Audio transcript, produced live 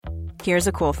Here's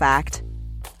a cool fact.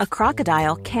 A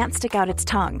crocodile can't stick out its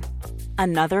tongue.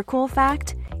 Another cool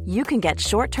fact, you can get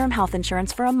short-term health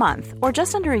insurance for a month or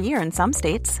just under a year in some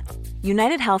states.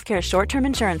 United Healthcare short-term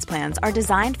insurance plans are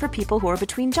designed for people who are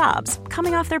between jobs,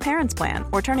 coming off their parents' plan,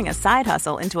 or turning a side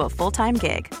hustle into a full-time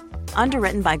gig.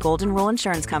 Underwritten by Golden Rule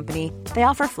Insurance Company, they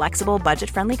offer flexible,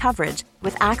 budget-friendly coverage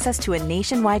with access to a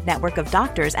nationwide network of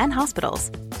doctors and hospitals.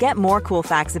 Get more cool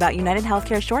facts about United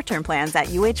Healthcare short-term plans at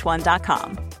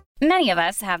uh1.com. Many of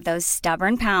us have those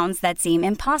stubborn pounds that seem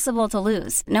impossible to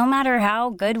lose, no matter how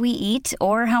good we eat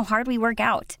or how hard we work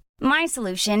out. My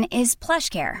solution is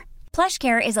PlushCare.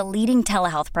 PlushCare is a leading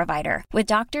telehealth provider with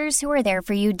doctors who are there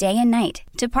for you day and night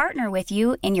to partner with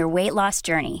you in your weight loss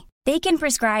journey. They can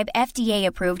prescribe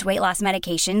FDA-approved weight loss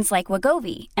medications like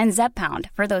Wegovy and Zepbound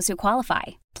for those who qualify.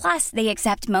 Plus, they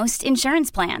accept most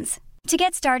insurance plans. To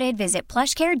get started, visit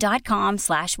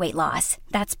plushcare.com/weightloss.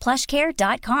 That's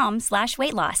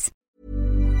plushcare.com/weightloss.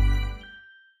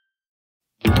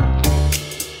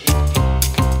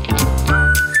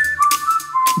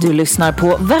 Du lyssnar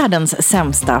på världens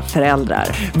sämsta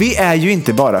föräldrar. Vi är ju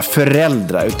inte bara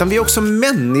föräldrar, utan vi är också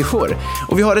människor.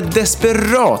 Och vi har ett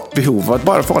desperat behov av att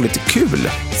bara få lite kul.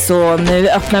 Så nu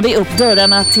öppnar vi upp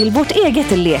dörrarna till vårt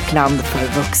eget lekland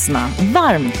för vuxna.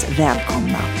 Varmt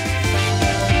välkomna.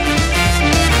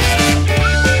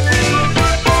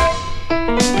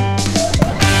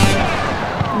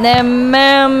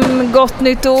 Nämen, gott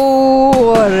nytt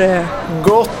år!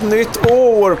 Gott nytt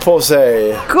år på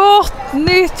sig! Gott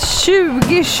nytt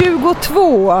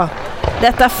 2022!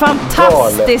 Detta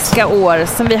fantastiska år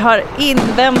som vi har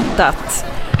inväntat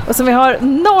och som vi har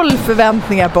noll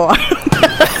förväntningar på.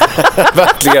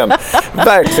 Verkligen,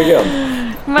 verkligen.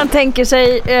 Man tänker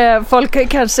sig, folk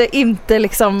kanske inte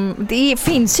liksom, det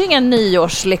finns ju inga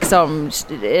nyårs liksom,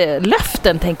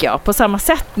 löften tänker jag, på samma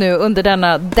sätt nu under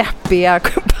denna deppiga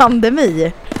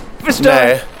pandemi. Förstår?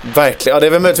 Nej, verkligen. Ja, det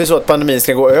är väl möjligtvis så att pandemin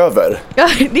ska gå över. Ja,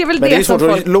 det är väl. Men det är svårt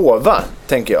att lova,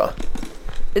 tänker jag.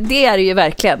 Det är det ju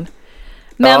verkligen.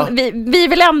 Men vi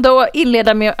vill ändå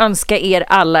inleda med att önska er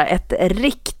alla ett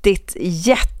riktigt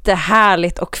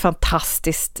jättehärligt och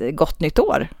fantastiskt gott nytt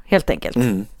år, helt enkelt.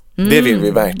 Det vill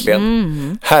vi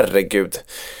verkligen. Herregud.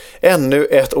 Ännu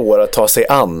ett år att ta sig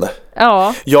an.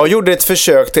 Ja. Jag gjorde ett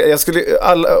försök till,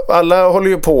 alla håller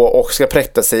ju på och ska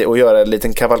präkta sig och göra en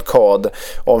liten kavalkad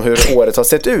om hur året har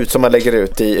sett ut, som man lägger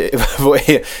ut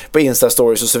på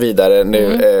Insta-stories och så vidare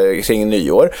nu kring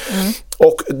nyår.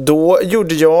 Och då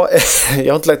gjorde jag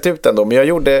har inte lagt ut den då, men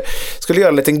jag skulle göra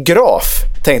en liten graf,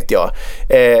 tänkte jag.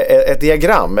 Ett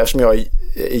diagram, eftersom jag är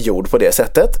gjord på det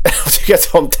sättet. Jag tycker att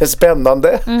sånt är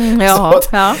spännande.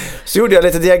 Så gjorde jag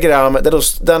lite diagram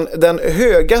där den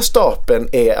höga stapeln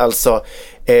är alltså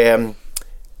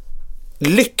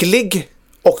lycklig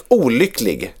och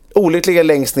olycklig. Olycklig är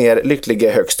längst ner, lycklig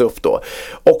är högst upp då.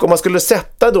 Och om man skulle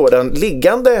sätta då den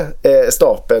liggande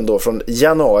stapeln då från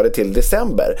januari till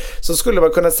december, så skulle man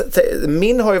kunna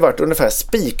min har ju varit ungefär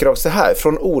spikrak så här,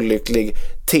 från olycklig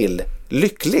till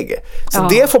lycklig. Så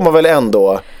det får man väl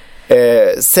ändå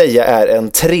säga är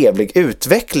en trevlig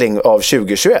utveckling av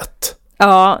 2021.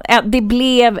 Ja, det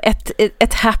blev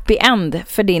ett happy end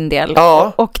för din del.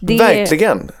 Ja, och det,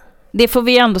 verkligen. Det får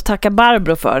vi ändå tacka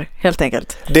Barbro för, helt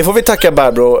enkelt. Det får vi tacka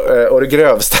Barbro och det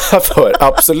grövsta för,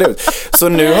 absolut. Så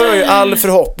nu har jag ju all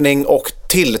förhoppning och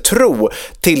tilltro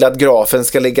till att grafen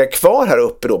ska ligga kvar här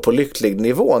uppe då på lycklig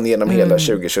nivån genom hela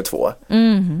 2022.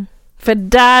 För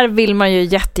där vill man ju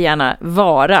jättegärna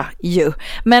vara ju.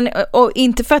 Men, och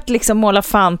inte för att liksom måla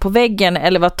fan på väggen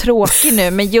eller vara tråkig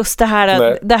nu, men just det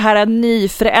här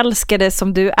nyförälskade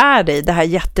som du är i, det här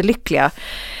jättelyckliga.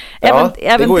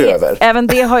 Även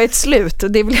det har ju ett slut,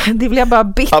 och det vill jag bara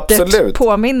bittert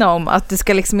påminna om, att du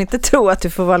ska liksom inte tro att du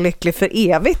får vara lycklig för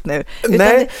evigt nu. Utan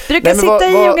det brukar sitta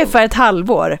i ungefär ett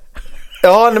halvår.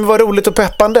 Ja, men vad roligt och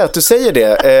peppande att du säger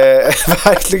det.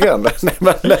 Verkligen.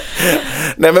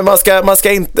 Men man ska i alla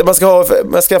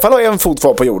fall ha en fot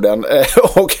kvar på jorden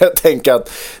och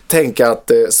tänka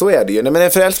att så är det ju. Nej, men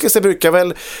en förälskelse brukar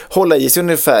väl hålla i sig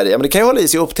ungefär, men det kan ju hålla i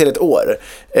sig upp till ett år.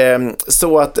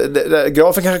 Så att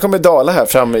grafen kanske kommer dala här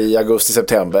fram i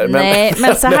augusti-september.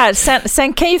 Men så här,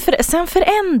 sen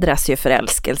förändras ju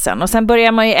förälskelsen, och sen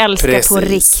börjar man ju älska på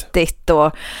riktigt,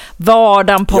 och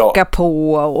vardagen pockar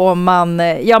på, och man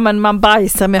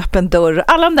bajsar med öppen dörr.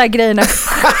 Alla de där grejerna.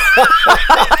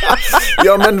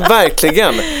 Ja, men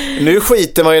verkligen. Nu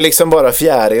skiter man ju liksom bara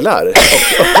fjärilar.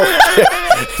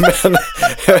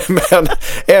 Men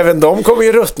även de kommer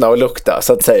ju ruttna och lukta,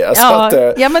 så att säga.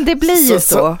 Ja, men det blir ju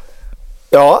så.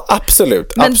 Ja,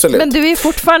 absolut. Men du är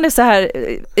fortfarande så här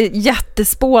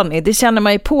jättespånig. Det känner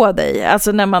man ju på dig.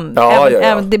 Alltså när man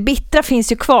även det bittra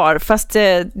finns ju kvar, fast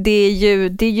det är ju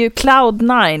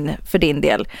Cloud9 för din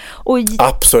del.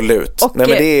 Absolut. Nej,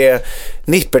 men det är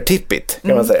nippertippigt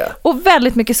kan man säga. Och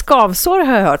väldigt mycket skavsår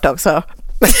har jag hört också.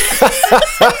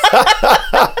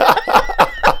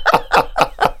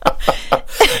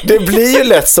 Det blir ju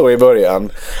lätt så i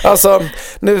början. Alltså,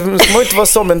 nu ska man inte vara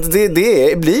så, men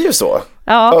det blir ju så.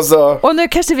 Ja, alltså, och nu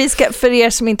kanske vi ska, för er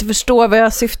som inte förstår vad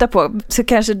jag syftar på, så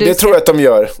kanske du tror jag att de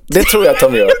gör. Det tror jag att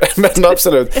de gör. Men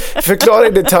absolut, förklara i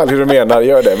detalj hur du menar,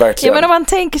 gör det verkligen. Ja, men om man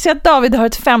tänker sig att David har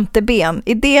ett 5:e ben,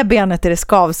 i det benet är det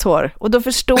skavsår, och då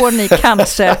förstår ni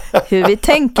kanske hur vi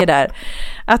tänker där.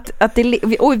 Att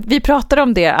och vi pratar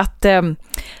om det, att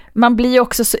man blir ju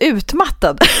också så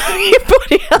utmattad i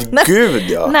början. Gud,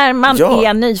 ja. När man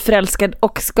är nyförälskad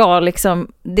och ska liksom,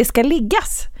 det ska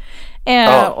liggas.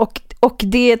 Och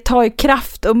det tar ju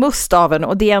kraft och must av en,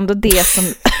 och det är ändå det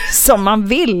som man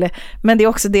vill, men det är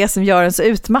också det som gör en så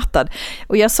utmattad.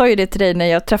 Och jag sa ju det till dig när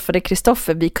jag träffade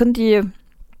Kristoffer, vi kunde ju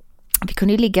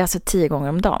ligga alltså 10 gånger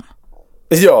om dagen.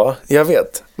 Ja, jag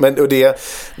vet. Men och det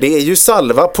är ju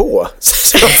salva på,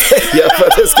 så att säga, för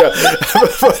att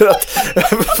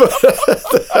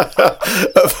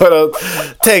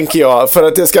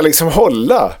det ska liksom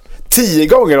hålla 10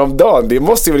 gånger om dagen. Det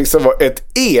måste ju liksom vara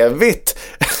ett evigt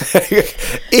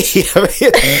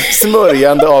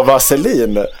smörjande av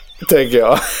vaselin, tänker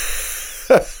jag.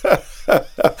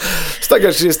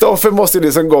 Stackars Kristoffer måste ju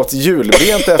liksom gått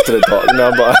julbent efter ett tag när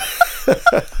han bara...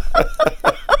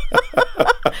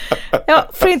 Ja,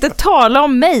 för inte tala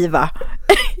om mig, va?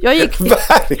 Jag gick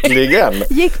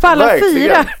på alla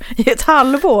 4 i ett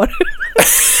halvår.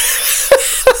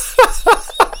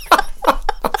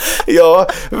 Ja,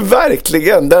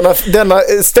 verkligen. Denna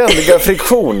ständiga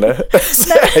friktion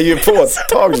är ju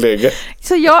påtaglig.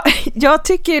 Så jag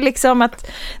tycker ju liksom att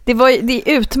det är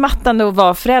utmattande att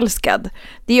vara förälskad.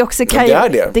 Det är också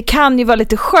det kan ju vara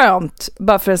lite skönt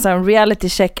bara för en sån reality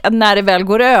check, att när det väl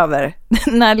går över,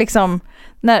 när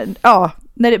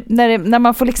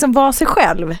man får liksom vara sig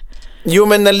själv. Jo,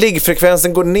 men när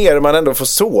liggfrekvensen går ner och man ändå får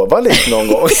sova lite någon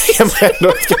gång, ska man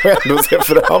ändå se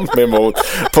fram emot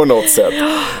på något sätt.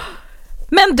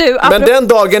 Men den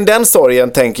dagen, den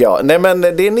sorgen, tänker jag. Nej, men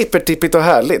det är nippertippigt och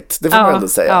härligt. Det får man ändå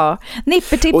säga. Ja,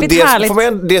 nippertippigt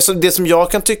härligt. Det som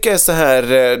jag kan tycka är så här,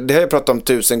 det har jag pratat om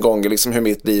 1000 gånger, liksom hur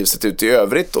mitt liv sett ut i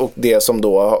övrigt, och det som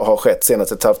då har skett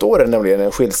senaste 1,5 åren, nämligen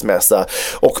en skilsmässa.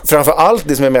 Och framförallt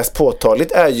det som är mest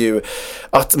påtagligt är ju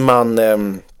att man...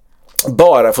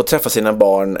 bara få träffa sina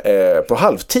barn på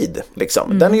halvtid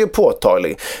liksom. Den är ju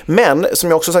påtaglig. Men som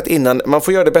jag också sagt innan, man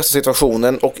får göra det bästa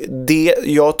situationen, och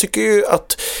jag tycker ju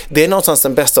att det är någonstans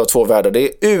den bästa av 2 världar. Det är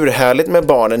urhärligt med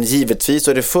barnen, givetvis,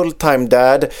 och det är full-time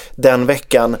dad den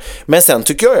veckan. Men sen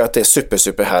tycker jag att det är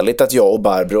super härligt att jag och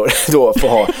Barbro då får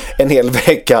ha en hel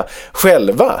vecka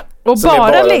själva. Och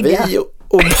bara ligga.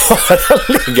 Och bara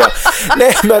ligga.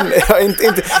 Nej, men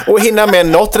inte och hinna med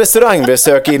något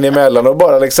restaurangbesök in emellan och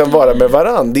bara liksom vara med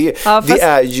varann. Det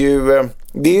är ju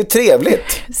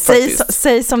trevligt.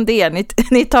 Säg som det är.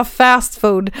 Ni tar fast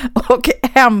food och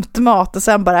hämtmat och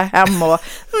sen bara hem och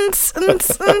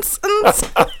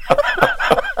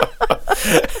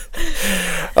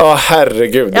Ja,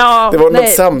 herregud. Det var något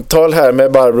samtal här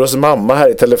med Barbros mamma här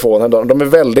i telefonen. De är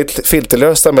väldigt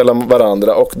filterlösa mellan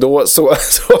varandra, och då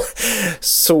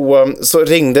så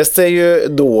ringdes det ju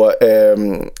då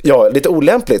lite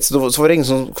olämpligt. Så var det ingen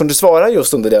som kunde svara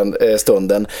just under den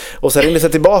stunden. Och så ringdes det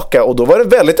tillbaka, och då var det en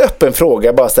väldigt öppen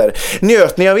fråga, bara så här: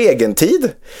 njöt ni av egen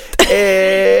tid?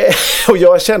 Och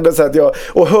jag kände så att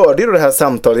och hörde ju det här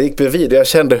samtalet, gick bredvid, och jag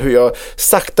kände hur jag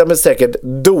sakta men säkert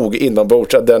dog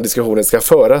inombords att den diskussionen ska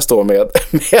föras då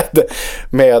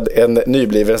med en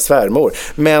nybliven svärmor.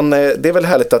 Men det är väl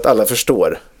härligt att alla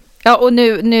förstår. Ja, och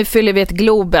nu fyller vi ett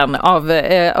Globen av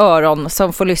öron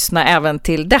som får lyssna även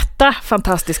till detta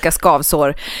fantastiska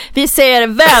skavsår. Vi säger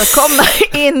välkomna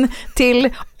in till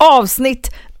avsnitt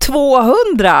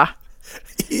 200.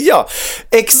 Ja,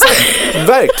 exakt,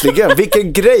 verkligen.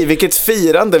 Vilken grej, vilket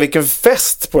firande, vilken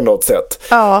fest på något sätt.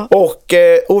 Ja.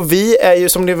 Och vi är ju,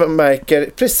 som ni märker,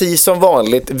 precis som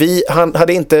vanligt. Han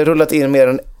hade inte rullat in mer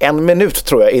än 1 minut,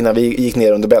 tror jag, innan vi gick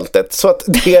ner under bältet. Så att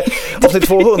avsnitt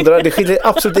 200, det skiljer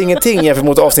absolut ingenting jämfört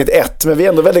mot avsnitt 1. Men vi är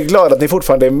ändå väldigt glada att ni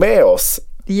fortfarande är med oss.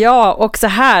 Ja, och så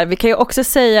här, vi kan ju också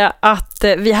säga att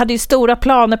vi hade ju stora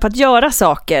planer på att göra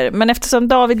saker, men eftersom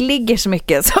David ligger så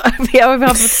mycket så vi har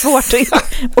haft svårt att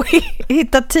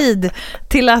hitta tid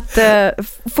till att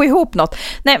få ihop något.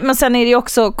 Nej, men sen är det ju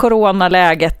också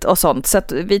coronaläget och sånt, så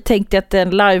att vi tänkte att en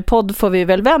livepodd får vi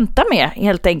väl vänta med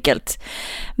helt enkelt.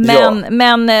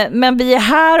 Men vi är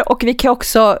här och vi kan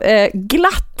också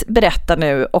glatt berätta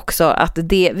nu också att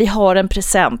vi har en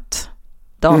present,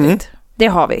 David. Det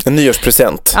har vi. En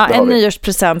nyårspresent. Ja, en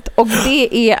nyårspresent. Och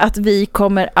det är att vi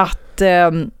kommer att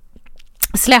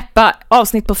släppa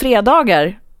avsnitt på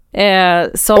fredagar.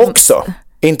 Också.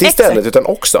 Inte istället, utan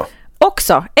också.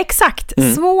 Också, exakt.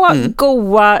 Små,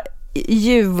 goa,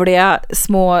 ljuvliga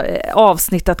små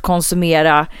avsnitt att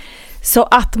konsumera. Så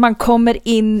att man kommer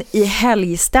in i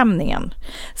helgstämningen.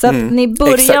 Så att ni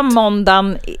börjar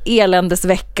måndagen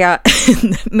eländesvecka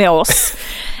med oss.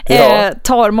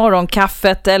 Tar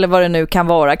morgonkaffet eller vad det nu kan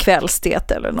vara,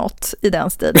 kvällstet eller något i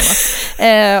den stilen.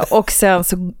 Och sen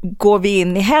så går vi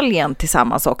in i helgen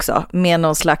tillsammans också med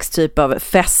någon slags typ av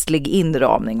festlig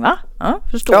inramning, va? Ja,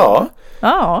 förstår du?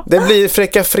 Ja. Det blir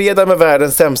Fräcka fredag med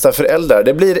världens sämsta föräldrar.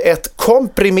 Det blir ett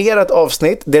komprimerat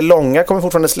avsnitt. Det långa kommer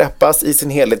fortfarande släppas i sin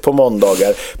helhet på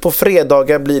måndagar. På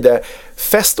fredagar blir det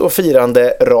fest och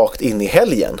firande rakt in i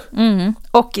helgen.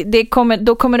 Och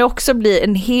då kommer det också bli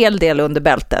en hel del under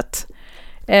bältet.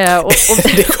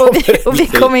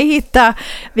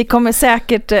 Vi kommer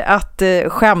säkert att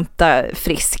skämta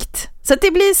friskt. Så att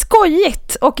det blir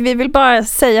skojigt, och vi vill bara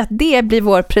säga att det blir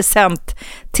vår present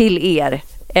till er.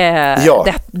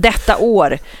 Detta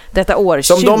år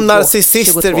som 20, de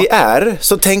narcissister 22. Vi är,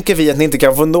 så tänker vi att ni inte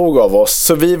kan få nog av oss,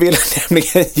 så vi vill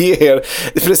nämligen ge er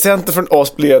presenter från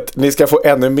oss, blir att ni ska få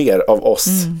ännu mer av oss.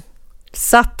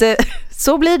 Så att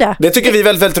så blir det. Det tycker vi är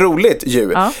väldigt, väldigt roligt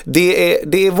ju. Ja. Det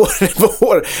är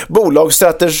vår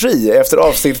bolagsstrategi efter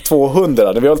avsnitt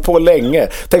 200, när vi har hållit på länge.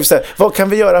 Tänkte så här, vad kan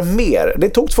vi göra mer? Det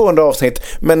tog 200 avsnitt,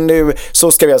 men nu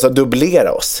så ska vi alltså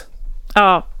dubblera oss.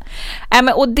 Ja.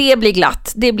 Och det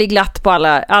blir glatt på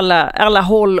alla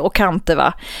håll och kanter,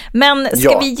 va? Men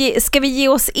ska vi ge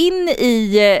oss in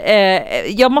i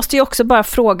jag måste ju också bara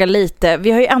fråga lite.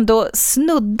 Vi har ju ändå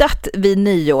snuddat vid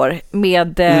nyår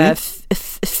med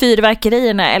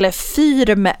fyrverkerierna, eller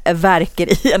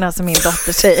fyrverkerierna som min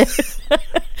dotter säger.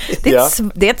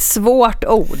 Det är ett svårt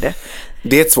ord.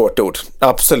 Det är ett svårt ord,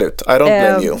 absolut. I don't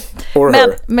blame you. Or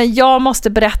her. Men jag måste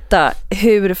berätta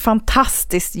hur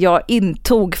fantastiskt jag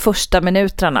intog första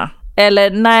minuterna. Eller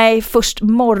nej, först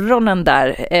morgonen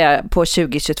där på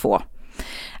 2022.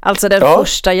 Alltså den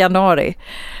 1 januari.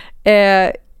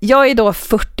 Jag är då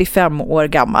 45 år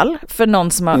gammal, för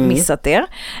någon som har missat det.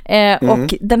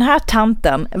 Och den här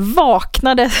tanten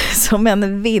vaknade som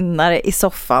en vinnare i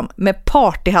soffan med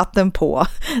partyhatten på,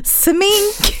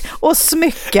 smink och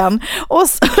smycken.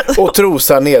 Och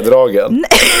trosan neddragen.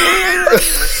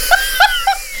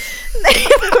 Nej,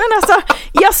 men alltså,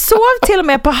 jag sov till och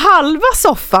med på halva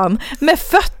soffan med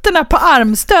fötterna på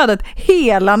armstödet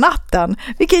hela natten.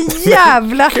 Vilken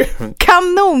jävla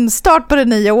kanonstart på det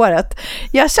nya året.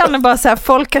 Jag känner bara så här,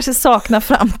 folk kanske saknar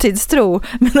framtidstro,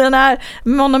 men den här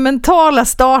monumentala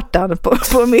starten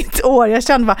på mitt år, jag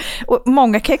känner bara, och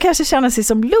många kan kanske känna sig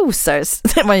som losers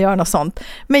när man gör något sånt,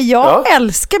 men jag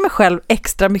älskar mig själv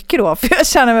extra mycket då, för jag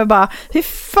känner mig bara, hur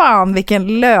fan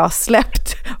vilken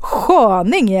lössläppt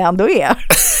sköning jag ändå är.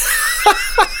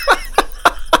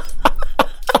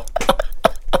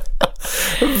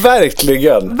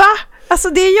 Verkligen. Va? Alltså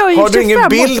det gör ju 25 år. Har du ingen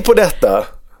bild på detta?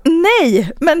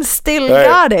 Nej, men still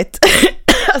got it.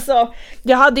 Alltså,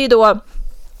 jag hade ju då,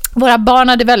 våra barn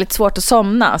hade väldigt svårt att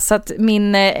somna, så att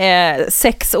min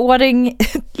 6-åring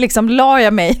liksom la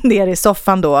jag mig ner i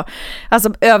soffan då,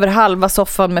 alltså över halva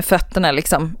soffan med fötterna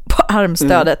liksom på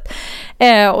armstödet.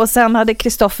 Och sen hade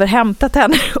Kristoffer hämtat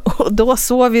henne, och då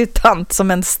sov ju tant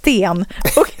som en sten,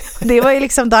 och det var ju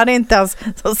liksom, där hade inte ens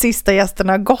de sista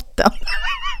gästerna gått än.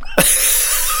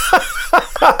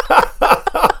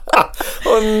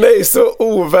 Åh nej, så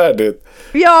ovärdigt.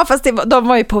 Ja, fast de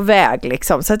var ju på väg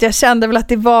liksom, så att jag kände väl att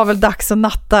det var väl dags att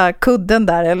natta kudden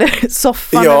där, eller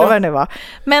soffan eller vad det nu var.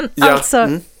 Men alltså,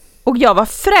 och jag var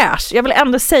fräsch. Jag vill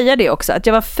ändå säga det också, att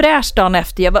jag var fräsch dagen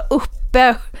efter. Jag var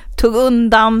uppe, tog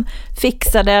undan,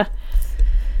 fixade.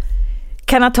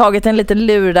 Kan ha tagit en liten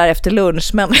lur där efter lunch,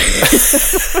 men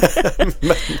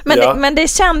men det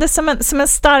kändes som en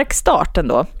stark start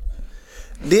ändå.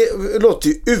 Det låter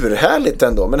ju urhärligt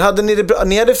ändå. Men hade ni det bra?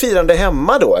 Ni hade firande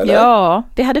hemma då, eller? Ja,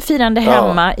 vi hade firande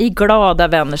hemma i glada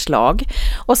vänners lag.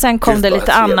 Och sen kom det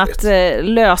lite annat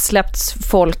lössläppt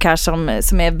folk här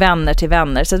som är vänner till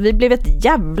vänner. Så att vi blev ett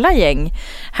jävla gäng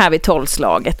här vid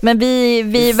 12-slaget. Men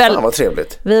vi fan vad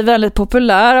trevligt. Vi är väldigt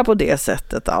populära på det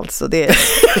sättet alltså. Det...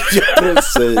 ja,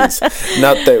 precis.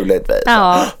 Naturligt.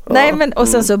 Ja, nej, men och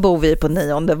sen så bor vi på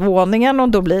 9:e våningen och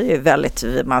då blir det ju väldigt,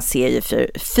 man ser ju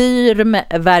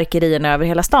fyrverkerierna över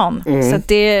hela stan. Så att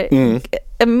det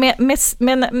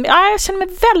men jag känner mig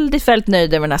väldigt, väldigt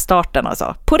nöjd över den här starten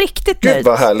alltså. På riktigt nöjd. Gud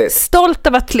vad härligt. Stolt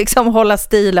över att liksom hålla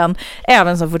stilen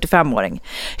även som 45-åring.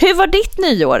 Hur var ditt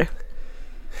nyår?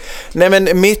 Nej,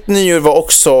 men mitt nyår var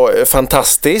också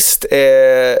fantastiskt.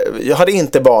 Jag hade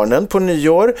inte barnen på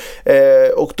nyår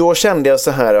och då kände jag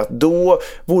så här att då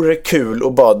vore det kul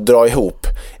att bara dra ihop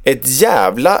ett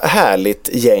jävla härligt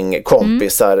gäng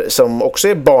kompisar som också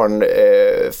är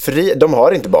barnfri. De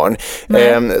har inte barn.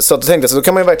 Så att jag tänkte så då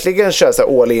kan man ju verkligen köra så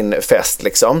här all-in-fest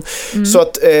liksom. Så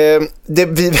att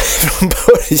vi från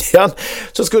början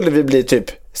så skulle vi bli typ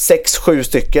 6-7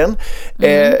 stycken.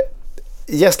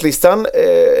 Gästlistan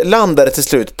landade till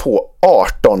slut på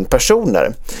 18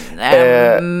 personer.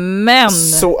 Men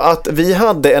så att vi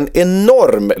hade en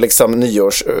enorm liksom,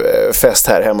 nyårsfest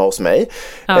här hemma hos mig.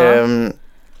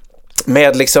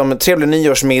 Med liksom trevlig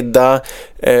nyårsmiddag,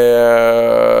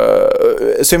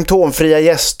 symptomfria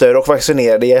gäster och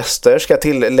vaccinerade gäster ska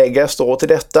tilläggas då till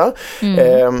detta.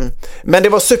 Men det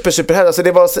var super här. Alltså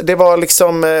det var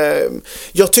liksom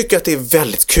jag tycker att det är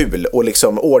väldigt kul att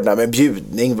liksom ordna med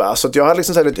bjudning, va? Så att jag har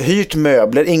liksom så här, hyrt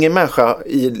möbler. Ingen människa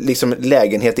i liksom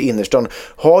lägenhet i innerstan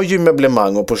har ju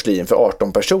möblemang och porslin för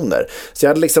 18 personer. Så jag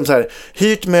hade liksom så här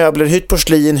hyrt möbler, hyrt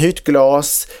porslin, hyrt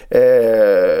glas,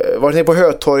 varit ner på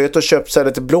Hötorget och köpt så här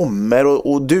lite blommor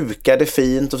och dukade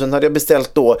fint, och sen hade jag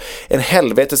beställt då en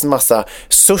helvetes massa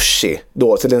sushi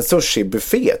då till en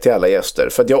sushi-buffé till alla gäster,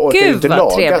 för att jag orkade inte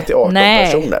laga till 18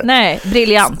 personer. Nej,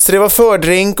 briljant. Så det var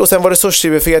fördrink och sen var det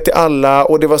sushi-buffé till alla,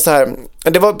 och det var så här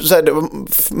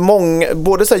många,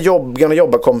 både så här gamla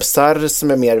jobbarkompisar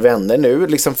som är mer vänner nu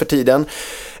liksom för tiden,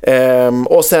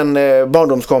 och sen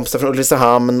barndomskompisar från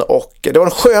Ulricehamn, och det var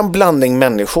en skön blandning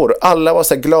människor. Alla var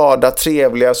så här glada,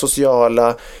 trevliga,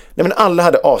 sociala. Nej, men alla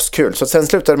hade askul. Så sen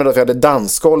slutade det med att vi hade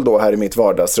dansgolv då här i mitt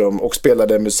vardagsrum och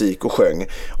spelade musik och sjöng.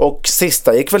 Och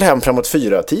sista gick väl hem framåt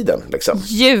 4-tiden liksom.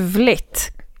 Ljuvligt.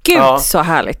 Gud, så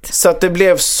härligt. Så att det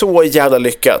blev så jävla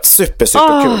lyckat.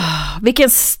 Superkul. Vilken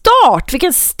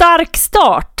stark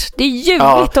start. Det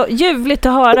är ljuvligt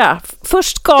att höra.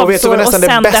 Först gavsår och sen detta. Och vet du vad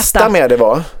nästan det bästa med det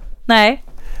var? Nej.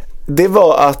 Det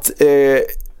var att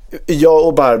jag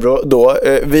och Barbro då,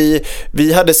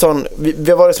 vi hade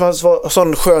vi var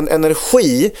sån skön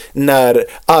energi när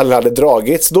alla hade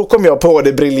dragits. Då kom jag på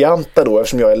det briljanta då,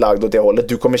 eftersom jag är lagd åt det hållet.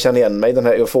 Du kommer känna igen mig, den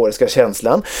här euforiska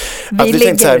känslan. Vi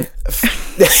tänkte så här,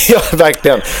 ja,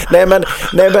 verkligen. Nej men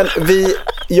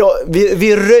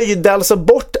vi röjde alltså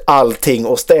bort allting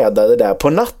och städade där på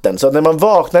natten. Så att när man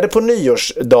vaknade på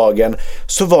nyårsdagen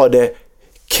så var det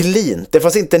clean. Det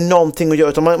fanns inte någonting att göra,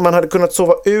 utan man hade kunnat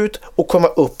sova ut och komma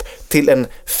upp till en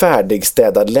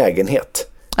färdigstädad lägenhet.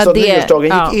 Så att nyårsdagen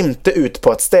gick inte ut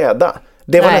på att städa.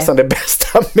 Det var nästan det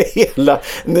bästa med hela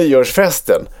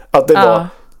nyårsfesten. Att det var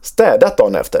städat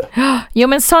dagen efter. Jo,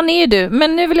 men sån är du.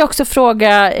 Men nu vill jag också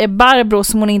fråga Barbro,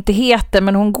 som hon inte heter,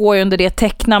 men hon går ju under det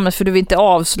tecknamnet för du vill inte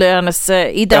avslöja hennes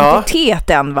identitet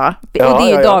än, va? Och det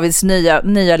är ju Davids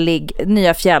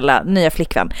nya fjälla, nya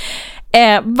flickvän.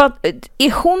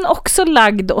 Är hon också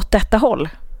lagd åt detta håll?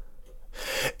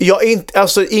 Ja,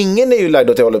 ingen är ju lagd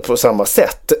åt det hållet på samma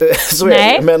sätt. Så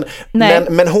nej, är det.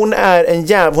 Men hon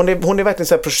är hon är verkligen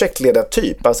så här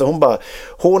projektledartyp. Alltså hon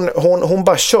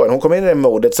bara kör. Hon kommer in i det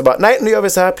modet så bara, nej, nu gör vi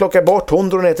så här, plockar bort. Hon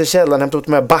drar ner till källaren, hämtar ut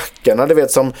de här backarna, du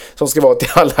vet, som ska vara till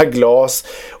alla glas,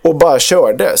 och bara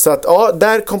körde. Så att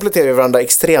där kompletterar vi varandra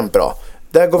extremt bra.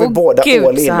 Där går vi båda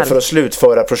all in för att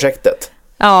slutföra projektet.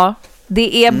 Ja,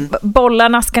 det är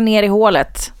bollarna ska ner i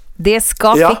hålet. Det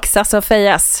ska fixas och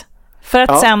fejas. För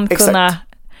att sen kunna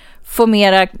få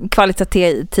mera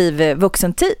kvalitativ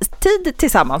vuxentid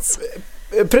tillsammans.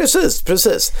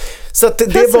 Precis. Så att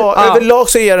det var överlag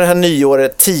så är det här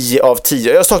nyåret 10 av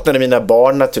 10. Jag saknade mina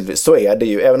barn naturligtvis, så är det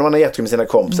ju. Även om man har jättekul med sina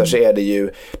kompisar så är det ju,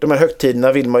 de här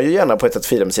högtiderna vill man ju gärna på ett sätt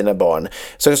fira med sina barn.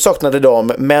 Så jag saknade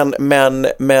dem, men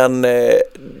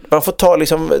man får ta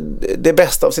liksom det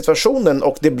bästa av situationen,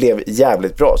 och det blev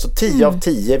jävligt bra. Så 10 av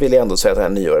 10 vill jag ändå säga att det här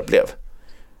nyåret blev.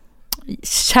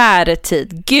 Käre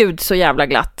tid, gud så jävla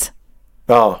glatt.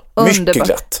 Ja, mycket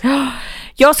glatt.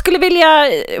 Jag skulle vilja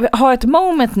ha ett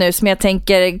moment nu som jag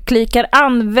tänker klikar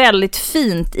an väldigt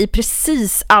fint i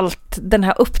precis allt den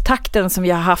här upptakten som vi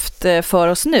har haft för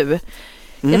oss nu.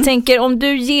 Jag tänker om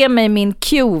du ger mig min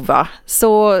cue, va,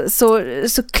 så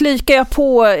klikar jag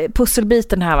på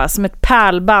pusselbiten här, va, som ett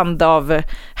pärlband av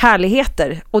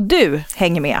härligheter, och du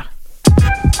hänger med.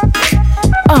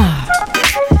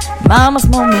 Mammas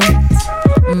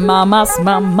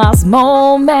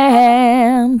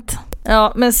moment.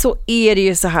 Ja, men så är det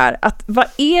ju så här att vad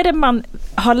är det man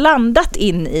har landat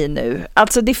in i nu?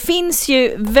 Alltså det finns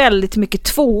ju väldigt mycket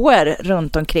tvåor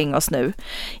runt omkring oss nu.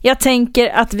 Jag tänker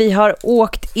att vi har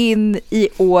åkt in i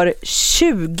år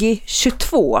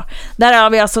 2022. Där har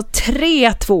vi alltså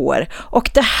 3 tvåor. Och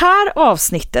det här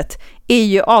avsnittet är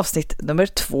ju avsnitt nummer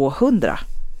 200.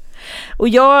 Och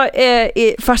jag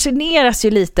fascineras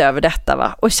ju lite över detta,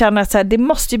 va? Och känner att så här, det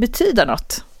måste ju betyda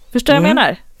något. Förstår jag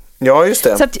menar? Ja, just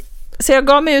det. Så jag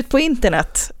gav mig ut på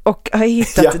internet och har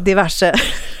hittat diverse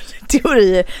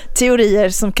teorier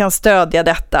som kan stödja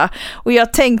detta. Och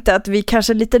jag tänkte att vi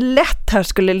kanske lite lätt här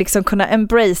skulle liksom kunna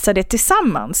embracea det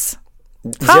tillsammans.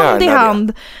 Hand i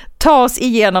hand ta oss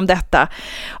igenom detta.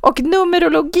 Och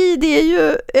numerologi, det är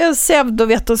ju en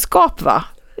pseudovetenskap, va?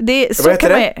 Så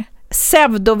kan man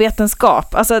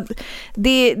pseudovetenskap. Alltså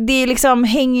det liksom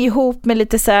hänger ihop med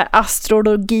lite så här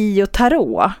astrologi och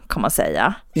tarot, kan man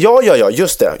säga. Ja,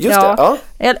 just det. Ja.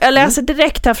 Jag läser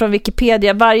direkt här från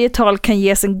Wikipedia. Varje tal kan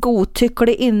ges en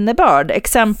godtycklig innebörd.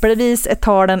 Exempelvis är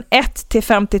talen 1 till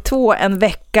 52 en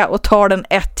vecka och talen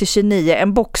 1 till 29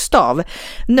 en bokstav.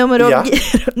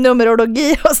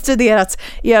 Numerologi har studerats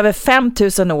i över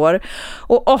 5000 år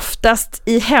och oftast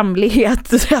i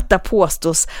hemlighet. Detta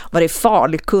påstås vara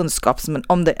farlig kunskap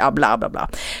om det, bla bla bla.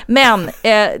 Men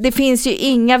det finns ju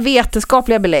inga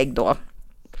vetenskapliga belägg då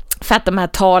för att de här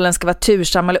talen ska vara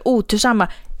tursamma eller otursamma.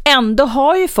 Ändå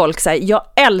har ju folk så här, jag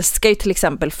älskar ju till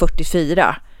exempel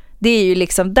 44. Det är ju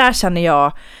liksom, där känner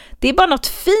jag, det är bara något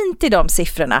fint i de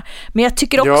siffrorna. Men jag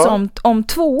tycker också om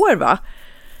tvåor, va?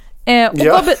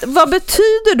 Vad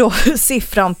betyder då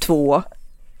siffran 2?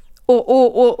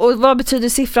 Och vad betyder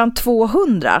siffran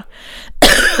 200?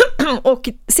 Och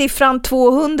siffran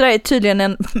 200 är tydligen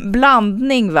en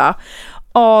blandning, va,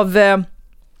 av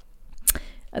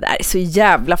det här är så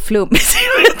jävla flummigt.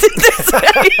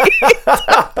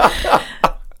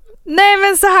 Nej,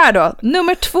 men så här då.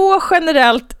 Nummer 2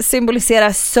 generellt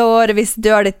symboliserar service,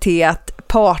 dualitet,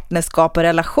 partnerskap och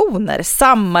relationer,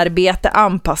 samarbete,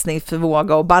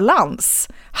 anpassningsförmåga och balans,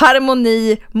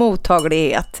 harmoni,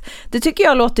 mottaglighet. Det tycker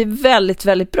jag låter väldigt,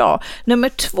 väldigt bra. Nummer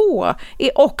 2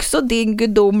 är också din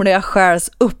gudomliga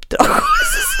själs uppdrag.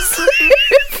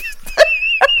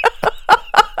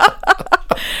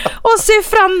 Och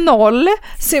siffran 0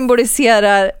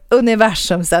 symboliserar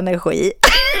universums energi.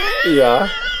 Ja.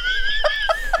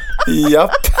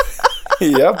 Japp.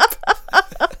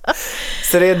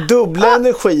 Så det är dubbla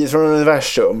energi från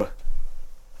universum.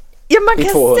 Ja, man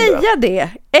kan 200. Säga det.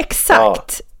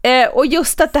 Exakt. Ja. Och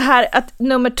just att det här att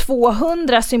nummer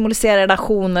 200 symboliserar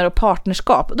relationer och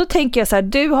partnerskap. Då tänker jag så här,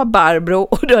 du har Barbro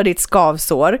och du har ditt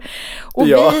skavsår. Och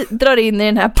vi drar in i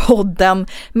den här podden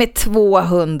med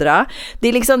 200. Det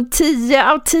är liksom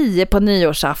 10 av 10 på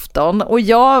nyårsafton. Och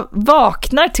jag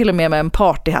vaknar till och med en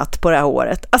partyhatt på det här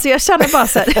året. Alltså jag känner bara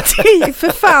så här, för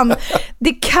fan,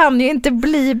 det kan ju inte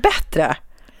bli bättre.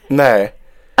 Nej.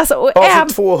 Alltså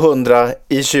 200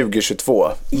 i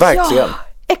 2022. Verkligen. Ja.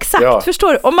 Exakt,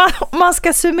 förstår du? Om man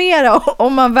ska summera,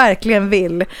 om man verkligen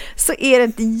vill, så är det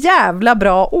ett jävla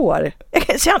bra år.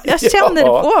 Jag känner det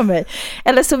på mig.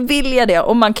 Eller så vill jag det.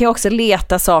 Och man kan ju också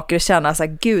leta saker och känna så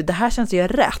här, gud, det här känns ju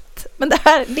rätt. Men det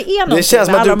är något. Det känns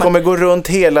som att du kommer gå runt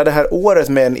hela det här året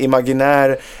med en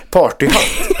imaginär partyhatt.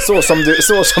 så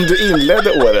som du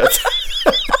inledde året.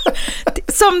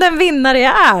 Som den vinnare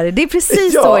jag är. Det är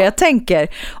precis så jag tänker.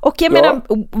 Och jag menar,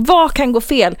 vad kan gå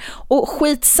fel? Och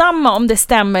skitsamma om det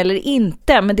stämmer eller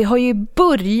inte, men det har ju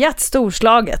börjat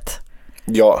storslaget.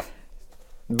 Ja,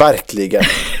 verkligen.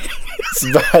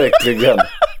 Verkligen.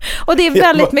 Och det är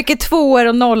väldigt mycket tvåor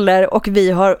och nollor och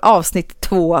vi har avsnitt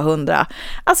 200.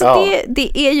 Alltså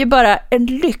det är ju bara en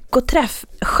lyckoträff.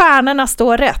 Stjärnorna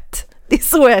står rätt. Det är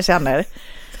så jag känner.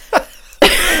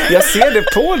 Jag ser det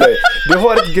på dig. Du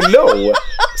har ett glow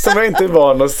som jag inte är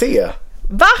van att se.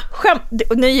 Va?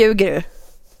 Nu ljuger du.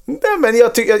 Nej, men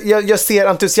jag ser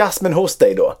entusiasmen hos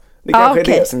dig då. Det kanske är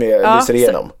det som jag lyser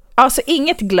igenom. Alltså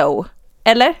inget glow,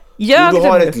 eller? Du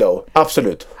har ett glow,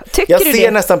 absolut. Jag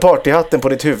ser nästan partyhatten på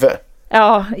ditt huvud.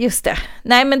 Ja, just det.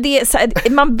 Nej, men det är så här,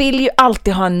 man vill ju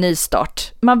alltid ha en ny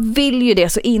start. Man vill ju det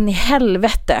så in i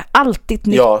helvete. Alltid ett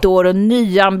nytt år och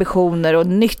nya ambitioner och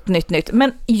nytt.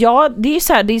 Men ja, det är ju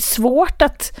så här, det är svårt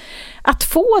att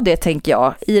få det, tänker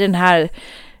jag, i den här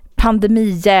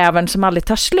pandemijäveln som aldrig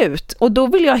tar slut. Och då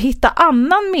vill jag hitta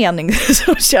annan mening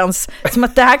som känns som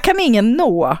att det här kan ingen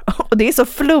nå. Och det är så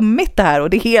flummigt det här, och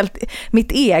det är helt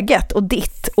mitt eget och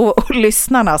ditt och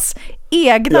lyssnarnas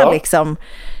egna liksom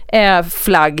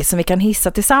flagg som vi kan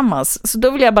hissa tillsammans. Så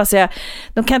då vill jag bara säga,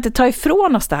 de kan inte ta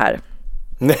ifrån oss det här.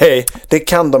 Nej, det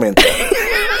kan de inte.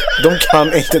 De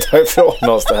kan inte ta ifrån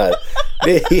oss det här.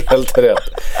 Det är helt rätt.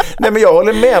 Nej, men jag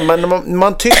håller med, men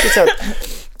man tycker så att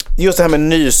just det här med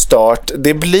nystart,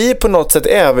 det blir på något sätt,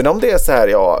 även om det är så här,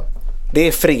 det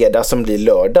är fredag som blir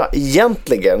lördag.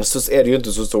 Egentligen så är det ju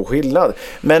inte så stor skillnad.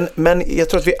 Men jag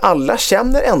tror att vi alla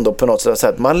känner ändå på något sätt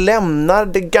att man lämnar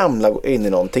det gamla in i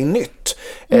någonting nytt.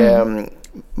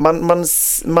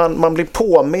 Man blir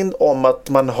påmind om att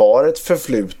man har ett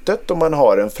förflutet och man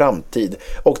har en framtid.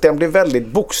 Och den blir väldigt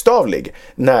bokstavlig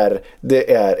när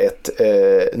det är ett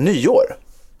nyår.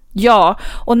 Ja,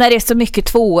 och när det är så mycket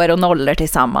tvåor och nollor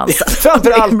tillsammans.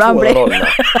 Framförallt tvåor och nollor.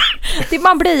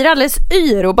 Man blir alldeles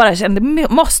yr och bara känner det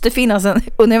måste finnas en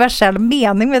universell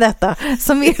mening med detta.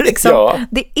 Som är liksom,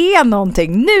 det är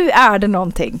någonting. Nu är det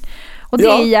någonting. Och det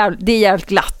är jävligt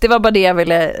glatt. Det var bara det jag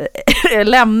ville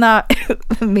lämna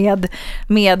med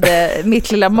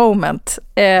mitt lilla moment.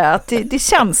 Att det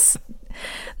känns,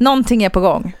 någonting är på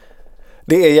gång.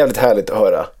 Det är jävligt härligt att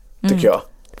höra, tycker jag.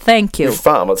 Thank you.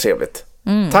 Fan vad trevligt.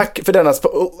 Tack för denna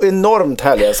enormt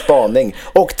härliga spaning.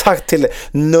 Och tack till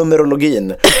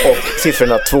numerologin och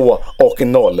siffrorna 2 och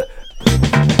 0.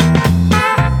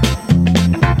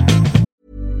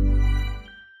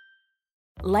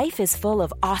 Life is full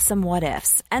of awesome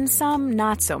what-ifs, and some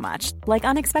not so much,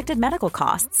 like unexpected medical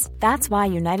costs. That's why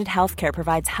United Healthcare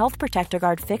provides Health Protector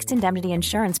Guard fixed indemnity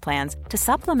insurance plans to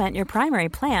supplement your primary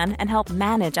plan and help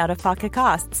manage out-of-pocket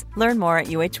costs. Learn more at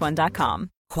uh1.com.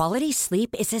 Quality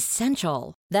sleep is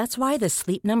essential. That's why the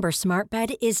Sleep Number Smart Bed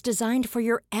is designed for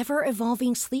your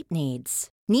ever-evolving sleep needs.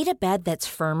 Need a bed that's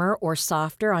firmer or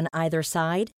softer on either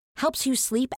side? Helps you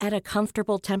sleep at a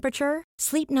comfortable temperature?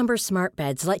 Sleep Number Smart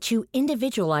Beds let you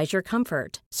individualize your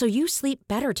comfort, so you sleep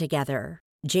better together.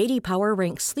 JD Power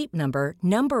ranks Sleep Number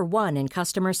 #1 in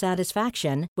customer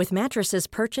satisfaction with mattresses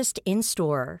purchased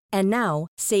in-store. And now,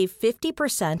 save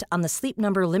 50% on the Sleep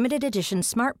Number Limited Edition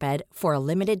Smart Bed for a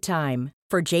limited time.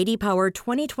 For JD Power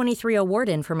 2023 award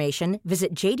information,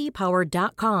 visit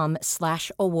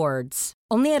jdpower.com/awards.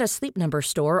 Only at a Sleep Number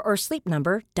store or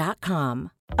sleepnumber.com.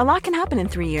 A lot can happen in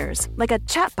 3 years, like a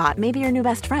chatbot may be your new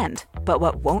best friend. But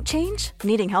what won't change?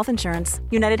 Needing health insurance.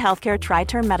 United Healthcare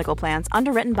Tri-Term Medical Plans,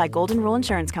 underwritten by Golden Rule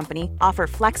Insurance Company, offer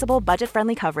flexible,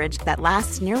 budget-friendly coverage that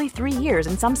lasts nearly 3 years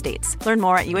in some states. Learn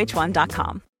more at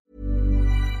uh1.com.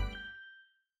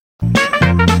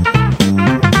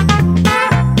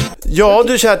 Ja,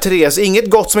 du kära Therese, inget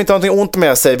gott som inte har någonting ont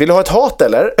med sig. Vill du ha ett hat,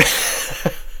 eller?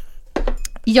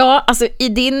 Ja, alltså i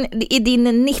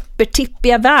din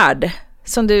nippertippiga värld,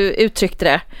 som du uttryckte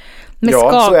det. Med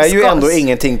så är ju ändå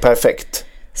ingenting perfekt.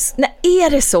 Nej, är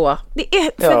det så? Det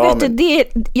är, för vet du,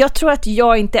 jag tror att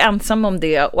jag inte är ensam om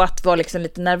det, och att vara liksom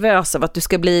lite nervös av att du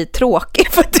ska bli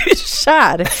tråkig för att du är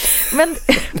kär.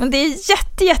 Men det är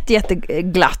jätte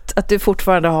glatt att du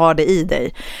fortfarande har det i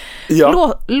dig.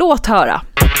 Ja. Låt höra.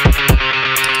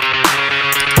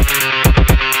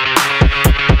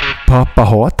 Pappa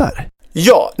hatar.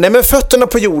 Ja, nej men fötterna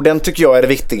på jorden tycker jag är det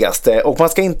viktigaste, och man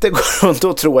ska inte gå runt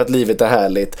och tro att livet är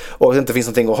härligt och att det inte finns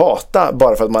någonting att hata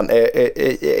bara för att man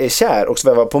är kär och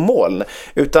svävar på moln,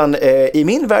 utan i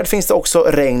min värld finns det också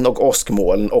regn och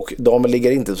åskmoln, och de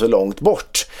ligger inte så långt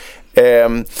bort.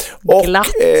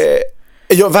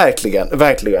 Ja,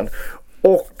 verkligen.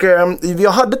 Och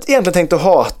jag hade egentligen tänkt att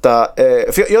hata,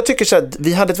 för jag tycker så att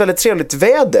vi hade ett väldigt trevligt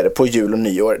väder på jul och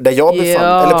nyår där jag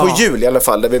befann, eller på jul i alla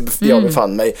fall, där jag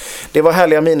befann mig. Det var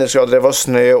härliga minusgrader, det var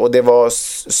snö och det var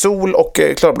sol och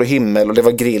klarblå himmel och det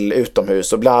var grill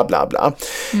utomhus och bla bla bla.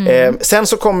 Sen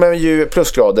så kommer ju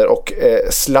plusgrader och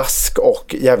slask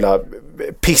och jävla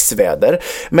pissväder.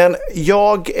 Men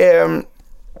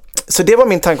så det var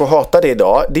min tanke att hata det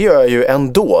idag. Det gör jag ju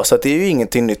ändå, så att det är ju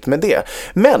ingenting nytt med det.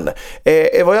 Men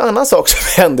det var ju en annan sak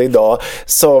som hände idag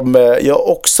som jag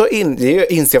också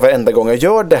inser varenda gång jag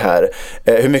gör det här,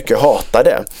 hur mycket jag hatar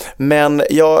det. Men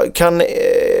jag kan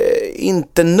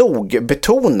inte nog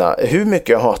betona hur mycket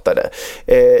jag hatar det.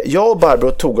 Jag och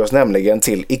Barbro tog oss nämligen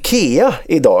till Ikea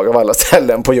idag, av alla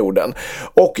ställen på jorden.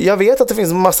 Och jag vet att det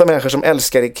finns en massa människor som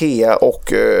älskar Ikea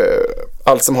och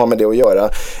allt som har med det att göra.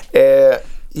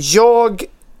 Jag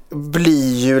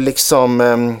blir ju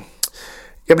liksom...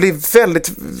 Jag blir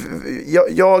väldigt...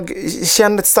 Jag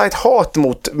känner ett starkt hat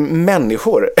mot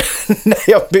människor när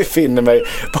jag befinner mig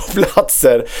på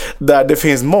platser där det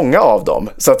finns många av dem,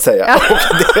 så att säga.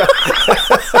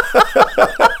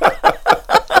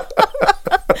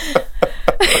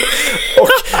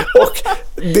 Och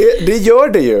det gör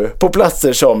det ju på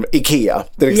platser som IKEA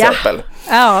till exempel.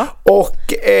 Ja.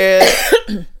 Och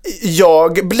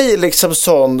jag blir liksom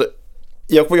sån...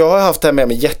 Jag har haft det här med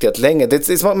mig jättelänge. Det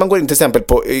är som att man går in till exempel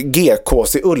på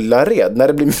GKs i Ullared när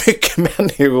det blir mycket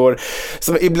människor.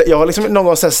 Jag har liksom någon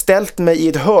gång så här ställt mig i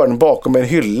ett hörn bakom en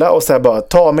hylla och så här bara,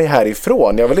 ta mig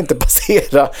härifrån. Jag vill inte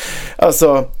passera.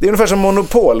 Alltså, det är ungefär som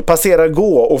Monopol. Passera,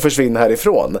 gå och försvinna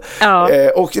härifrån. Ja.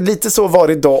 Och lite så var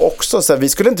det idag också. Så här, vi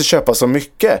skulle inte köpa så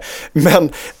mycket.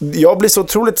 Men jag blir så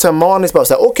otroligt så här manisk. Bara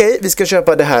så här, okej, vi ska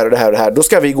köpa det här och det här och det här. Då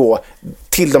ska vi gå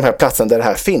till de här platserna där det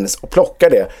här finns och plocka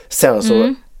det. Sen så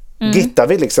gittar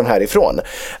vi liksom härifrån.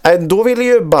 Då vill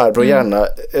ju Barbro gärna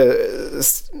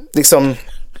liksom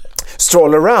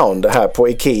stroll around här på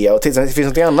IKEA och titta om det finns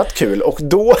något annat kul. Och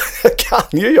då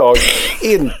kan ju jag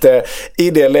inte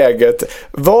i det läget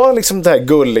vara liksom den här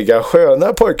gulliga,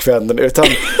 sköna pojkvännen, utan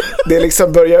det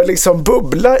liksom börjar liksom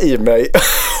bubbla i mig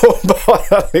och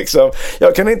bara liksom,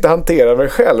 jag kan inte hantera mig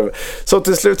själv. Så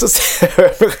till slut så ser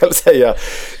jag mig själv säga,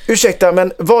 ursäkta,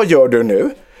 men vad gör du nu?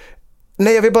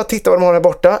 Nej, jag vill bara titta vad de har här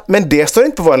borta. Men det står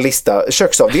inte på vår lista.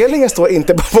 Köksavdelningen står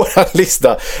inte på vår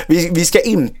lista. Vi ska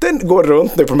inte gå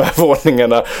runt nu på de här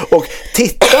våningarna och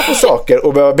titta på saker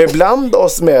och börja beblanda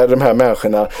oss med de här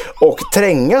människorna och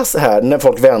trängas här när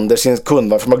folk vänder sin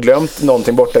kundvagn för de har glömt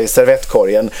någonting borta i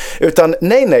servettkorgen. Utan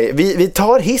nej, vi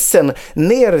tar hissen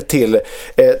ner till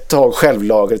tag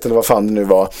självlagret eller vad fan det nu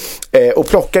var och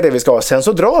plockar det vi ska ha. Sen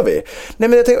så drar vi. Nej,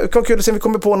 men jag tänkte, kan kul att se om vi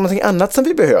kommer på någonting annat som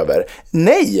vi behöver.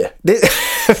 Nej,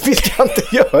 vi ska inte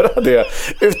göra det,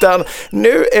 utan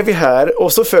nu är vi här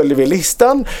och så följer vi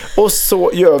listan och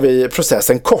så gör vi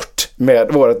processen kort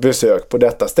med vårt besök på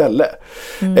detta ställe.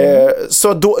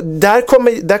 Så då,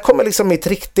 där kommer liksom mitt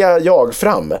riktiga jag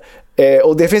fram.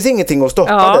 Och det finns ingenting att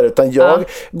stoppa där, utan jag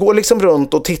går liksom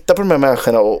runt och tittar på de här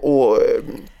människorna och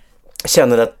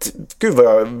känner att gud vad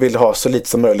jag vill ha så lite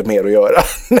som möjligt mer att göra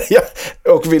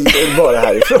och vill vara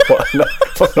härifrån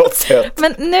på något sätt.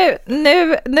 Men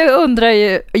nu undrar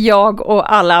ju jag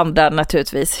och alla andra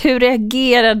naturligtvis, hur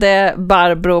reagerade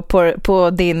Barbro på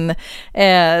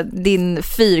din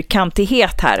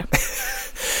fyrkantighet här?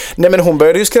 Nej, men hon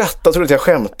började ju skratta och trodde att jag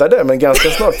skämtade, men ganska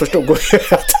snart förstod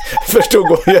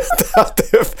hon ju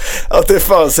att det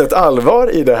fanns ett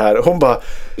allvar i det här. Hon bara,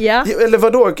 eller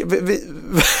vadå?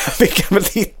 Vi kan väl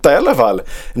titta i alla fall.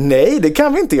 Nej, det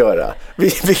kan vi inte göra.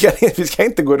 Vi ska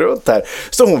inte gå runt här.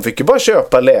 Så hon fick ju bara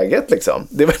köpa läget liksom.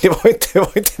 Det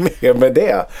var inte mer med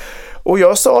det. Och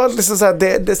jag sa liksom så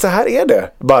här, det så här är det,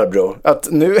 Barbro, att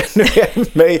nu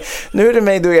är det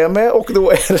mig du är med och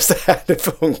då är det så här det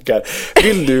funkar.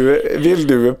 Vill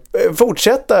du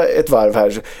fortsätta ett varv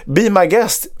här? Be my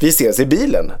guest, vi ses i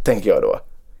bilen, tänker jag då.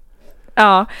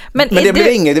 Ja, men det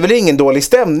blev ingen dålig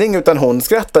stämning, utan hon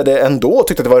skrattade ändå och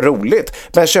tyckte att det var roligt,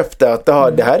 men köpte att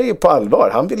det här är ju på allvar,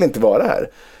 han vill inte vara här.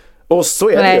 Och så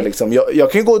är det ju liksom.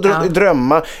 Jag kan ju gå och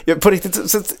drömma. På riktigt,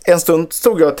 en stund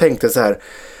stod jag och tänkte så här,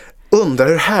 undrar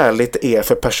hur härligt det är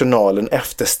för personalen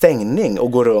efter stängning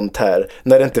och gå runt här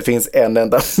när det inte finns en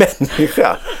enda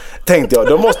människa. Tänkte jag,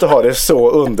 de måste ha det så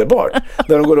underbart.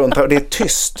 När de går runt här och det är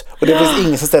tyst och det finns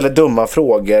ingen som ställer dumma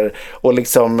frågor och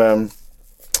liksom,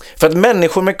 för att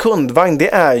människor med kundvagn,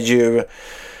 det är ju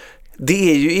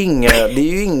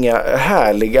inga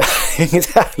härliga,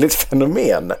 inget härligt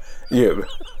fenomen ju.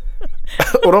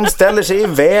 Och de ställer sig i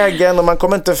vägen och man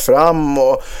kommer inte fram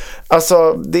och alltså,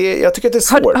 jag tycker att det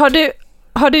är svårt.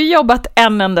 Har du jobbat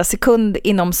en enda sekund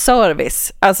inom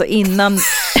service? Alltså innan...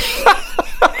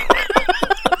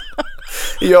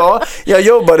 Ja, jag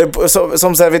jobbade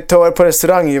som servitör på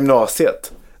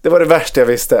restauranggymnasiet. Det var det värsta jag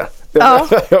visste. Jag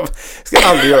ska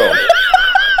aldrig göra om.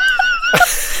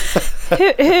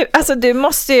 Alltså du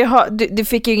måste ju ha... Du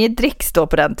fick ju inget dricks då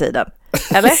på den tiden.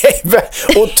 Eller? Nej,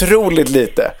 otroligt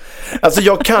lite. Alltså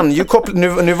jag kan ju koppla,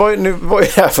 nu var jag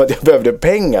här för att jag behövde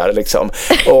pengar liksom.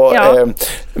 Och,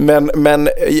 men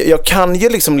jag kan ju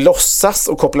liksom låtsas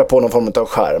och koppla på någon form av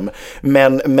skärm.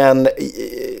 Men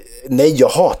nej, jag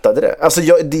hatade det. Alltså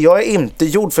jag är inte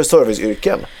gjord för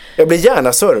serviceyrken. Jag blir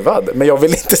gärna servad, men jag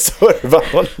vill inte serva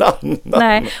någon annan.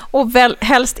 Nej, och väl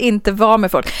helst inte vara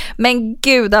med folk. Men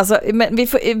gud, alltså, men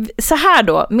så här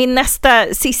då, min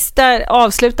sista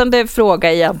avslutande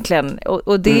fråga egentligen,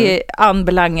 och det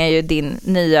anbelangar ju din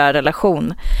nya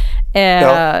relation.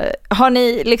 Har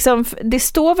ni liksom, det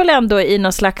står väl ändå i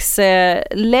någon slags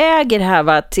läger här,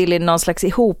 va, till någon slags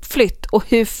ihopflytt, och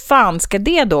hur fan ska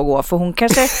det då gå? För hon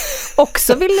kanske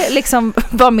också vill liksom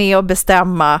vara med och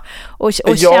bestämma och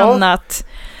känna att...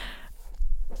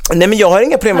 Nej, men jag har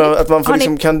inga problem med att man får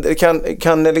liksom,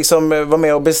 kan liksom vara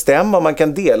med och bestämma, man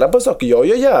kan dela på saker. Jag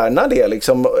gör gärna det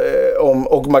liksom,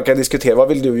 och man kan diskutera vad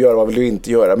vill du göra, vad vill du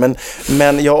inte göra.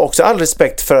 Men jag har också all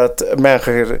respekt för att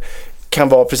människor kan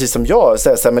vara precis som jag och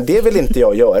säga så här, men det vill inte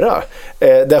jag göra.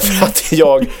 Därför att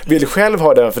jag vill själv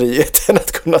ha den friheten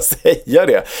att kunna säga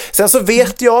det. Sen så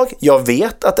vet jag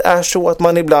vet att det är så att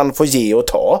man ibland får ge och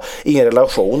ta i en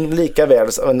relation, lika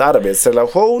väl som en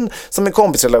arbetsrelation, som en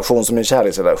kompisrelation, som en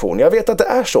kärleksrelation. Jag vet att det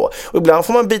är så. Och ibland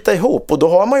får man bita ihop och då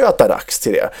har man ju atarax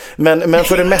till det. Men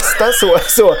för det mesta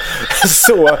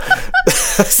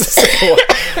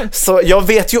så jag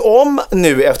vet ju om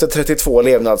nu efter 32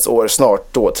 levnadsår, snart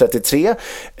då 33,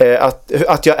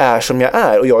 att jag är som jag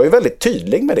är, och jag är väldigt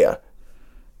tydlig med det.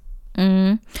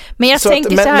 Men jag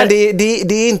tänker så här... Men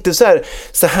det är inte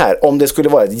så här om det skulle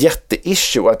vara ett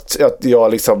jätteissue att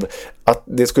jag liksom, att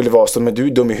det skulle vara som att du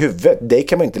är dum i huvudet, det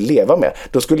kan man inte leva med.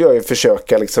 Då skulle jag ju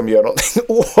försöka liksom göra någonting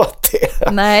åt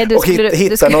det. Nej, du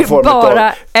skulle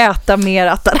bara äta mer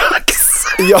atarax.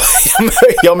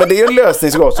 Ja, men det är ju en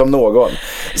lösning så gott som någon.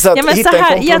 Så att hitta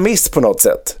en kompromiss på något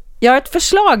sätt. Jag har ett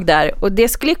förslag där, och det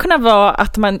skulle kunna vara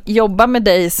att man jobbar med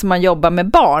dig som man jobbar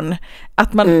med barn.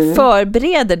 Att man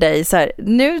förbereder dig så här: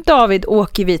 nu David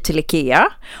åker vi till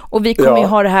Ikea och vi kommer ju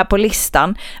ha det här på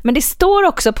listan. Men det står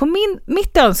också på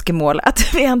mitt önskemål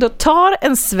att vi ändå tar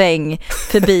en sväng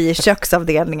förbi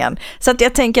köksavdelningen. Så att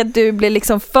jag tänker att du blir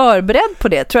liksom förberedd på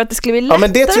det. Tror du att det skulle bli lättare för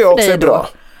dig? Ja, men det tror jag också är bra.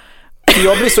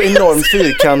 Jag blir så enormt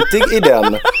fyrkantig i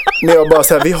den. När jag bara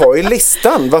säger, vi har ju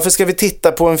listan. Varför ska vi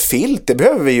titta på en filt? Det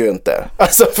behöver vi ju inte.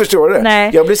 Alltså, förstår du?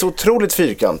 Nej. Jag blir så otroligt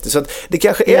fyrkantig. Så att det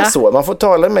kanske är så. Man får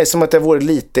tala med mig som att jag vore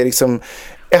lite liksom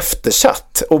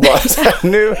eftersatt. Och bara så här,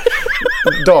 nu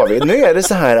David, nu är det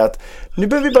så här att nu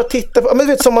behöver vi bara titta på, men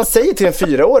du vet, som man säger till en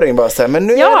 4-åring bara så här, men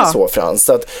nu är det så, Frans,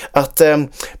 att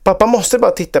pappa måste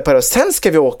bara titta på det och sen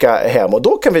ska vi åka hem och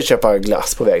då kan vi köpa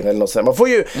glass på vägen eller något sånt. Man får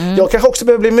ju, jag kanske också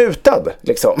behöver bli mutad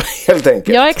liksom, helt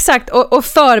enkelt. Ja, exakt, och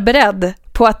förberedd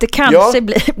på att det kanske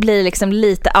blir liksom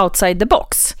lite outside the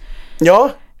box. Ja,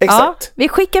 exakt. Ja, vi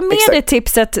skickar med det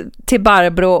tipset till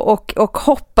Barbro och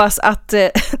hoppas att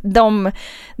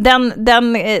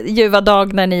den ljuva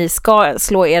dag när ni ska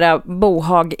slå era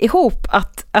bohag ihop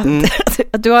att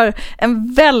du har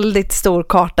en väldigt stor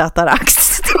karta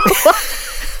atarax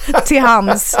till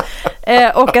hands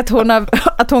och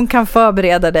att hon kan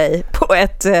förbereda dig på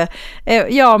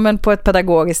ett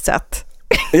pedagogiskt sätt.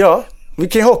 Ja. Vi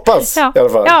kan ju hoppas i alla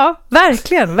fall. Ja,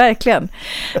 verkligen, verkligen.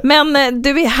 Men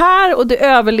du är här och du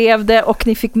överlevde och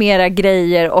ni fick mera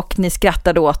grejer och ni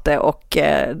skrattade åt det och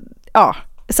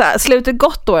så här, slutet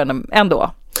gott då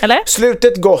ändå, eller?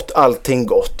 Slutet gott, allting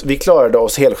gott. Vi klarade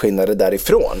oss helskinnade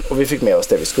därifrån och vi fick med oss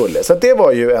det vi skulle. Så det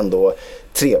var ju ändå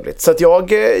trevligt. Så att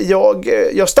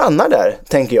jag stannar där,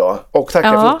 tänker jag, och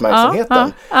tackar för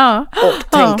uppmärksamheten.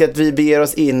 Och tänker att vi beger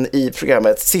oss in i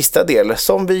programmets sista del,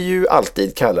 som vi ju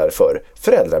alltid kallar för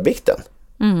föräldrabikten.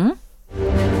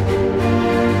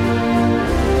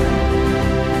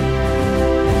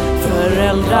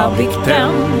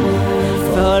 Föräldrabikten,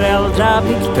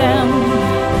 föräldrabikten,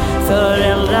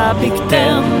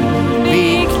 föräldrabikten,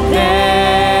 bikten.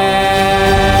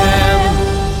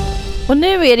 Och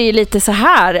nu är det ju lite så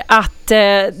här att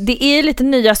det är lite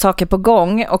nya saker på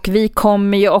gång och vi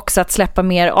kommer ju också att släppa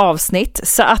mer avsnitt,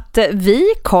 så att vi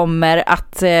kommer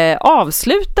att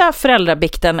avsluta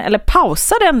föräldrabikten, eller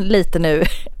pausa den lite nu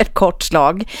ett kort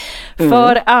slag,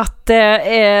 för att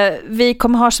vi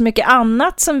kommer ha så mycket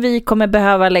annat som vi kommer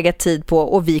behöva lägga tid på,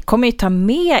 och vi kommer ju ta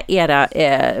med era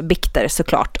bikter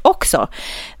såklart också.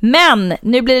 Men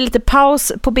nu blir det lite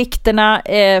paus på bikterna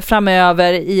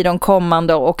framöver i de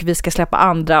kommande, och vi ska släppa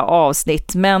andra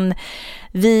avsnitt, men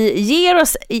vi ger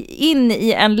oss in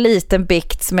i en liten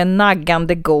bikt som är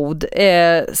naggande god,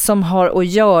 som har att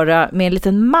göra med en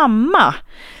liten mamma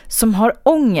som har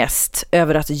ångest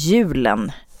över att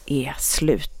julen är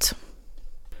slut.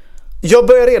 Jag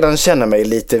börjar redan känna mig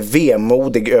lite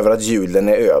vemodig över att julen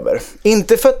är över.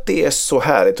 Inte för att det är så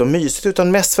härligt och mysigt,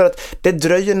 utan mest för att det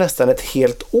dröjer nästan ett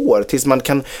helt år tills man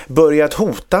kan börja att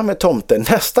hota med tomten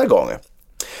nästa gång.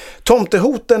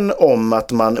 Tomtehoten om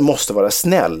att man måste vara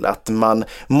snäll, att man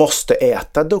måste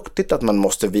äta duktigt, att man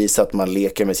måste visa att man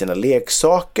leker med sina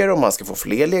leksaker och man ska få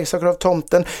fler leksaker av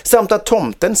tomten, samt att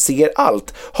tomten ser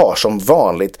allt, har som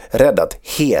vanligt räddat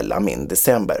hela min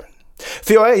december.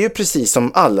 För jag är ju precis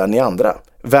som alla ni andra,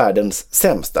 världens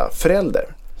sämsta förälder.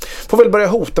 Får väl börja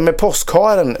hota med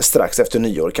påskharen strax efter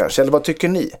nyår kanske, eller vad tycker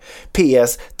ni?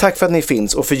 PS, tack för att ni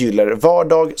finns och förgyller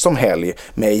vardag som helg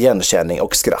med igenkänning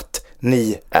och skratt.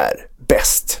 Ni är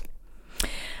bäst.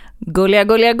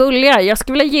 Gulliga. Jag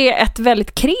skulle vilja ge ett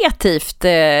väldigt kreativt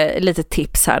litet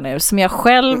tips här nu som jag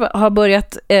själv har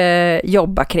börjat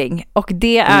jobba kring. Och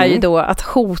det är ju då att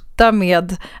hota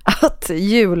med att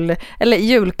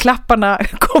julklapparna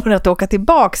kommer att åka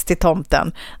tillbaks till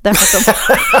tomten. Därför att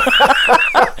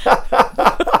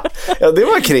Ja, det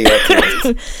var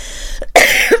kreativt.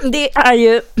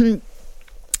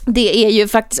 Det är ju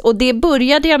faktiskt, och det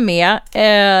började jag med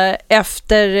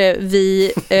efter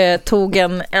vi tog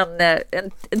en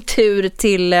tur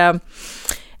till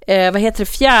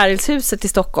Fjärilshuset i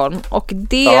Stockholm, och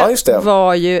det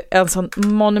var ju en sån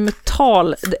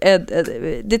monumental,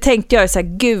 det tänkte jag så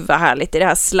här, gud vad härligt i det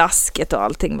här slasket och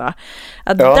allting, va?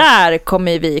 Att där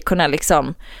kommer vi kunna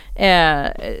liksom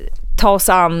ta oss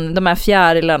an de här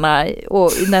fjärilarna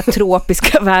och den här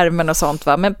tropiska värmen och sånt,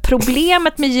 va? Men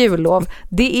problemet med jullov,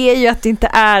 det är ju att det inte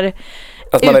är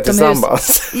att man är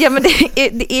tillsammans. Ja, men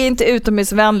det är inte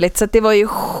utomhusvänligt, så att det var ju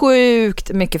sjukt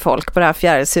mycket folk på det här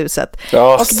fjärilshuset.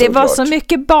 Ja, och det var så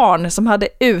mycket barn som hade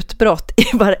utbrott i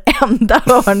varenda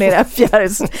hörn i det här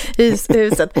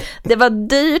fjärilshuset. Det var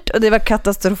dyrt och det var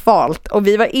katastrofalt, och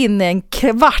vi var inne en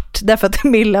kvart därför att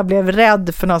Milla blev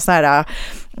rädd för någon sån här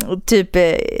typ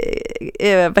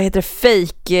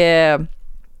fake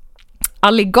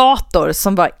alligator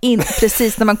som var in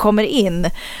precis när man kommer in.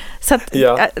 Så att,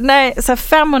 så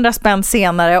 500 spänn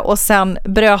senare, och sen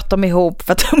bröt de ihop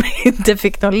för att de inte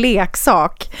fick någon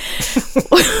leksak.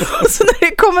 och så när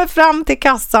det kommer fram till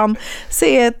kassan så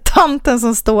är tanten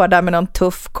som står där med någon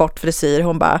tuff kort frisyr,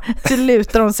 hon bara, så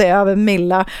lutar hon sig över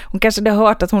Milla. Hon kanske hade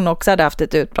hört att hon också hade haft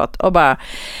ett utbrott, och bara,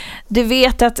 du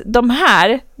vet att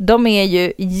de är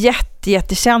ju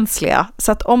jättekänsliga,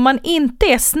 så att om man inte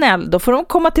är snäll då får de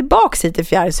komma tillbaka hit till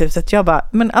fjärilshuset. Jag bara,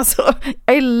 men alltså,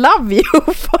 I love you.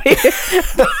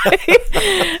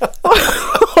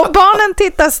 och barnen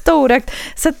tittar storögt,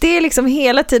 så att det är liksom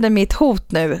hela tiden mitt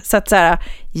hot nu, så att så här,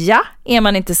 ja, är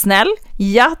man inte snäll,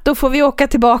 ja, då får vi åka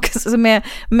tillbaka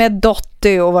med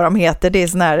Dotty och vad de heter, det är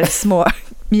såna här små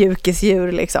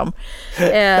mjukisdjur liksom.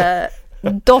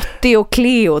 Dotty och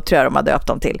Cleo tror jag de har döpt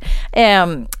dem till.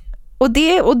 Och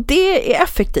det är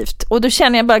effektivt. Och då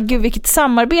känner jag bara, gud vilket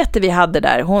samarbete vi hade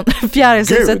där.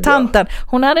 Fjärilshuset-tanten,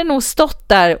 hon hade nog stått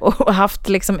där och haft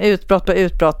liksom utbrott på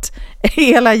utbrott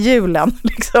hela julen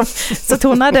liksom. Så att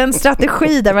hon hade en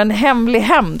strategi där, en hemlig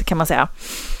hämnd kan man säga.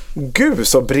 Gud,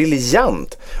 så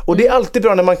briljant. Och det är alltid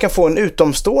bra när man kan få en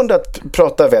utomstående att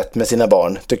prata vett med sina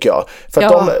barn, tycker jag. För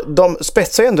att de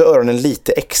spetsar ju ändå öronen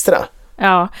lite extra.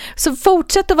 Ja, så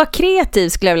fortsätt att vara kreativ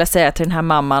skulle jag vilja säga till den här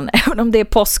mamman, även om det är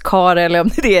påskhar eller om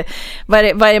det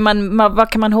är vad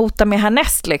kan man hota med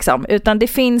härnäst liksom, utan det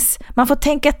finns, man får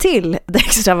tänka till det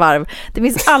extra varv. Det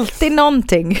finns alltid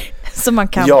någonting som man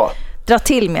kan dra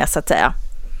till med, så att säga.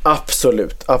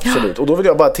 Absolut. Och då vill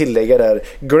jag bara tillägga där,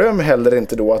 glöm heller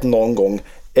inte då att någon gång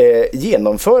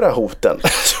genomföra hoten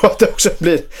så att det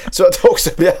också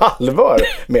blir allvar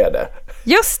med det.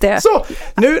 Just det. Så,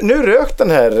 nu rök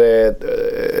den här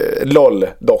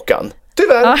LOL-dockan.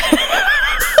 Tyvärr. Ja.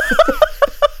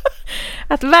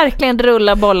 Att verkligen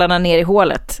rulla bollarna ner i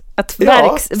hålet. Att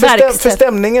för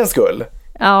stämningens skull.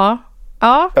 Ja.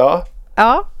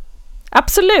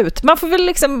 Absolut. Man får väl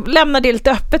liksom lämna det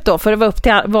lite öppet då för att vara upp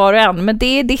till var och en. Men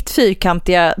det är ditt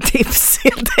fyrkantiga tips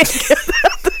helt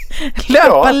enkelt.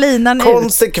 Löpa linan ut.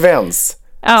 Konsekvens,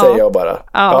 säger jag bara.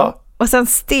 Ja. Och sen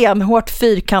stenhårt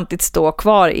fyrkantigt stå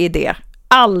kvar i det.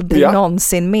 Aldrig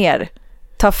någonsin mer.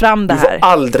 Ta fram det här. Du får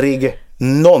aldrig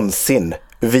någonsin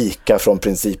vika från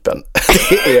principen.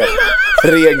 Det är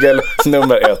regel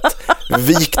nummer 1.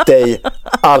 Vik dig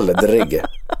aldrig.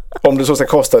 Om du så ska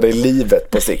kosta dig livet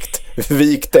på sikt.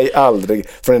 Vik dig aldrig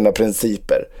från dina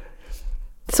principer.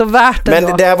 Så värt det.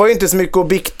 Men det här var ju inte så mycket att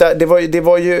bikta. Det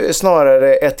var ju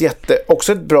snarare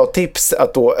också ett bra tips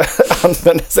att då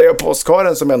använda sig av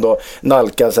påskharen som ändå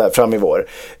nalkas här fram i vår.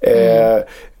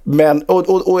 Men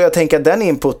och jag tänker att den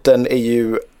inputen är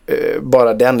ju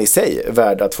bara den i sig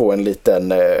värd att få en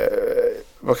liten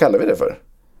vad kallar vi det för?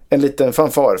 En liten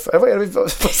fanfar.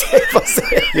 Vad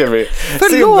säger vi?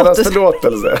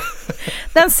 Förlåtelse.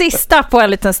 Den sista på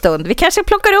en liten stund. Vi kanske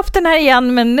plockar upp den här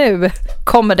igen, men nu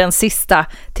kommer den sista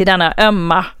till denna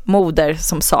ömma moder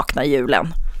som saknar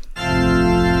julen.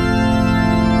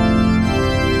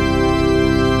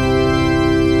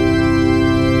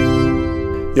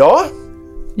 Ja.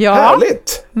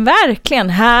 Härligt. Verkligen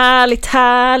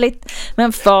härligt.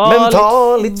 Men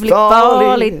farligt.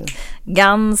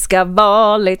 ganska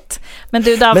vanligt. Men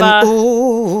du Dabba...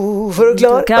 Men för att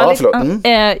klara... Ja,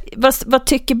 förlåt. Vad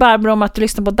tycker Barbro om att du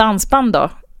lyssnar på dansband då?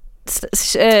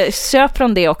 Köper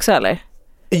de det också eller?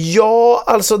 Ja,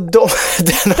 alltså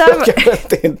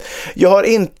jag har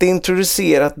inte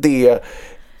introducerat det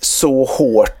så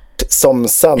hårt som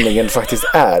sanningen faktiskt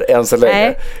är än så länge.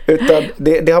 Nej. Utan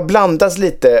det har blandats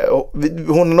lite.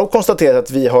 Hon har nog konstaterat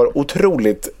att vi har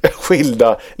otroligt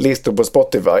skilda listor på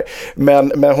Spotify.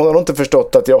 Men hon har nog inte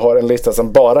förstått att jag har en lista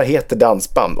som bara heter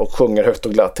dansband och sjunger högt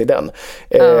och glatt till den.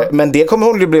 Men det kommer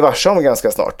hon ju bli varse om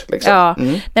ganska snart. Liksom. Ja,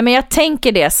 nej, men jag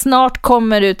tänker det. Snart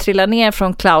kommer du trilla ner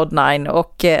från Cloud9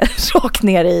 och rakt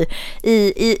ner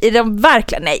i de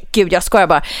verkliga... Nej, gud, jag skojar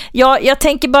bara. Jag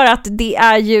tänker bara att det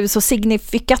är ju så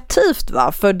signifikativt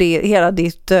för det, hela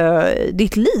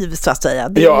ditt liv så att säga.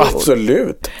 Det ja,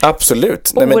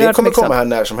 absolut. Nej, men det kommer komma här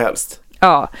när som helst.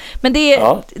 Ja, men det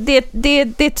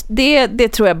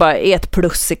tror jag bara är ett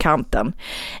plus i kanten.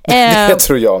 Det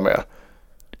tror jag med.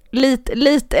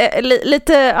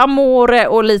 Lite Amore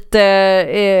och lite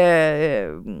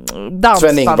dansband.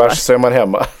 Sven-Ingvars så är man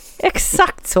hemma.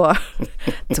 Exakt så.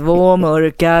 2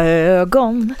 mörka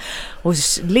ögon och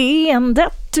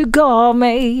leendet du gav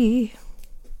mig.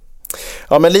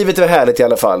 Ja, men livet är härligt i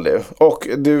alla fall nu. Och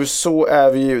du, så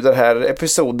är vi ju den här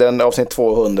episoden avsnitt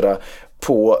 200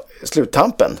 på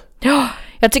sluttampen. Ja,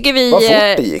 jag tycker vi... Vad fort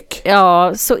det gick.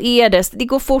 Ja, så är det. Det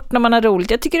går fort när man har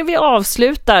roligt. Jag tycker att vi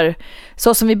avslutar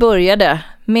så som vi började.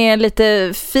 Med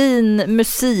lite fin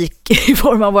musik i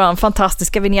form av vår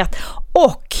fantastiska vignett.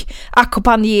 Och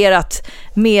ackompanjerat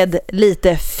med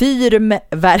lite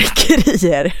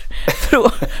fyrverkerier.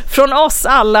 Från oss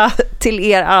alla till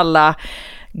er alla.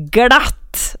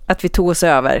 Glatt att vi tog oss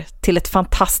över till ett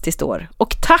fantastiskt år.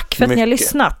 Och tack för att ni har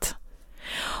lyssnat.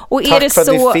 Och tack är det för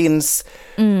så... att det finns...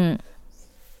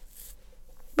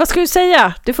 Vad ska du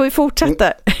säga? Du får ju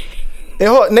fortsätta.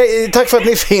 Jaha, nej, tack för att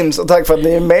ni finns och tack för att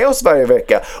ni är med oss varje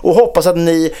vecka. Och hoppas att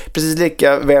ni, precis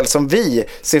lika väl som vi,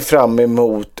 ser fram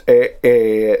emot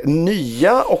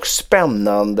nya och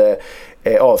spännande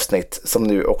avsnitt som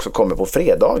nu också kommer på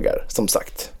fredagar, som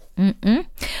sagt.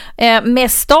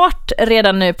 Med start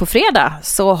redan nu på fredag,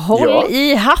 så håll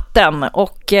i hatten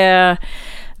och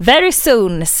very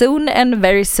soon and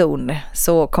very soon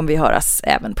så kommer vi höras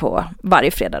även på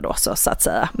varje fredag då, så att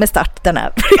säga, med start den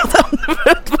här fredagen.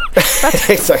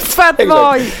 Exakt. För att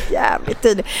vara jävligt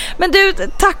tidig. Men du,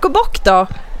 tack och bock då.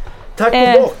 Tack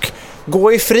och bock.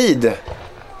 Gå i frid.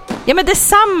 Ja, men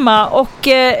detsamma och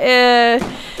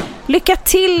lycka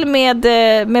till med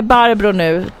Barbro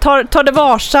nu. Ta det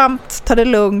varsamt, ta det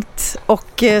lugnt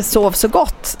och sov så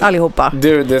gott allihopa.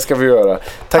 Du, det ska vi göra.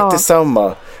 Tack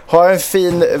detsamma. Ha en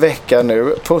fin vecka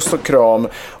nu. Puss och kram.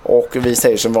 Och vi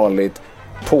säger som vanligt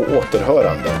på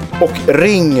återhörande. Och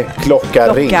ring,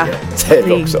 klocka. Ring. Säger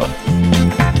vi också.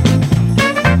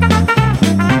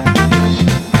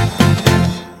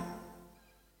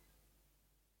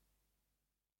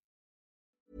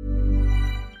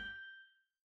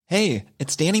 Hey,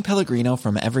 it's Danny Pellegrino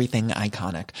from Everything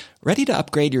Iconic. Ready to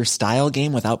upgrade your style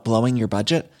game without blowing your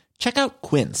budget? Check out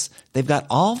Quince. They've got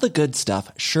all the good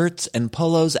stuff, shirts and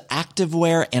polos,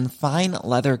 activewear, and fine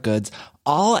leather goods,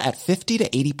 all at 50 to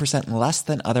 80% less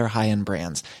than other high-end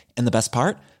brands. And the best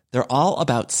part? They're all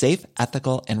about safe,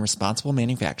 ethical, and responsible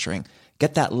manufacturing.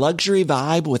 Get that luxury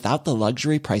vibe without the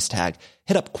luxury price tag.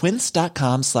 Hit up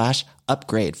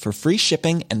quince.com/upgrade for free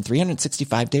shipping and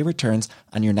 365-day returns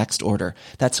on your next order.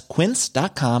 That's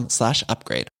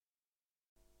quince.com/upgrade.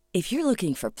 If you're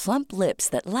looking for plump lips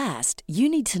that last, you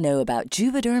need to know about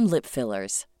Juvederm lip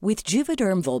fillers. With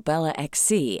Juvederm Volbella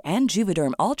XC and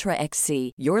Juvederm Ultra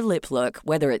XC, your lip look,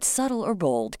 whether it's subtle or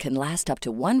bold, can last up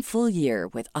to 1 full year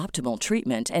with optimal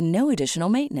treatment and no additional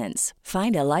maintenance.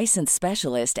 Find a licensed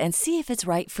specialist and see if it's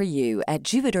right for you at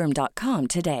Juvederm.com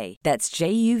today. That's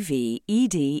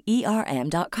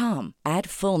JUVEDERM.com. Add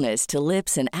fullness to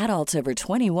lips in adults over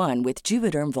 21 with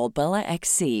Juvederm Volbella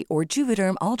XC or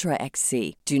Juvederm Ultra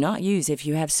XC. Do not use if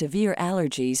you have severe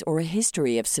allergies or a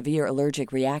history of severe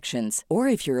allergic reactions, or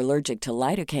if you're allergic to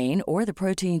lidocaine or the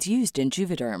proteins used in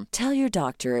Juvederm. Tell your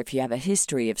doctor if you have a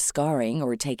history of scarring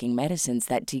or taking medicines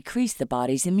that decrease the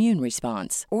body's immune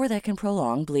response or that can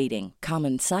prolong bleeding.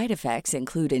 Common side effects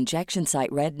include injection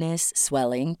site redness,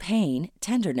 swelling, pain,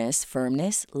 tenderness,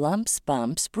 firmness, lumps,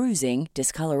 bumps, bruising,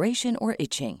 discoloration, or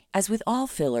itching. As with all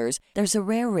fillers, there's a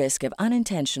rare risk of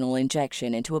unintentional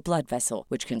injection into a blood vessel,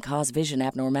 which can cause vision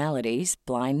abnormalities,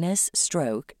 blindness,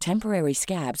 stroke, temporary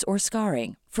scabs, or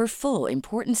scarring. For full,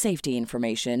 important safety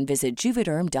information, visit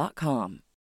Juvederm.com.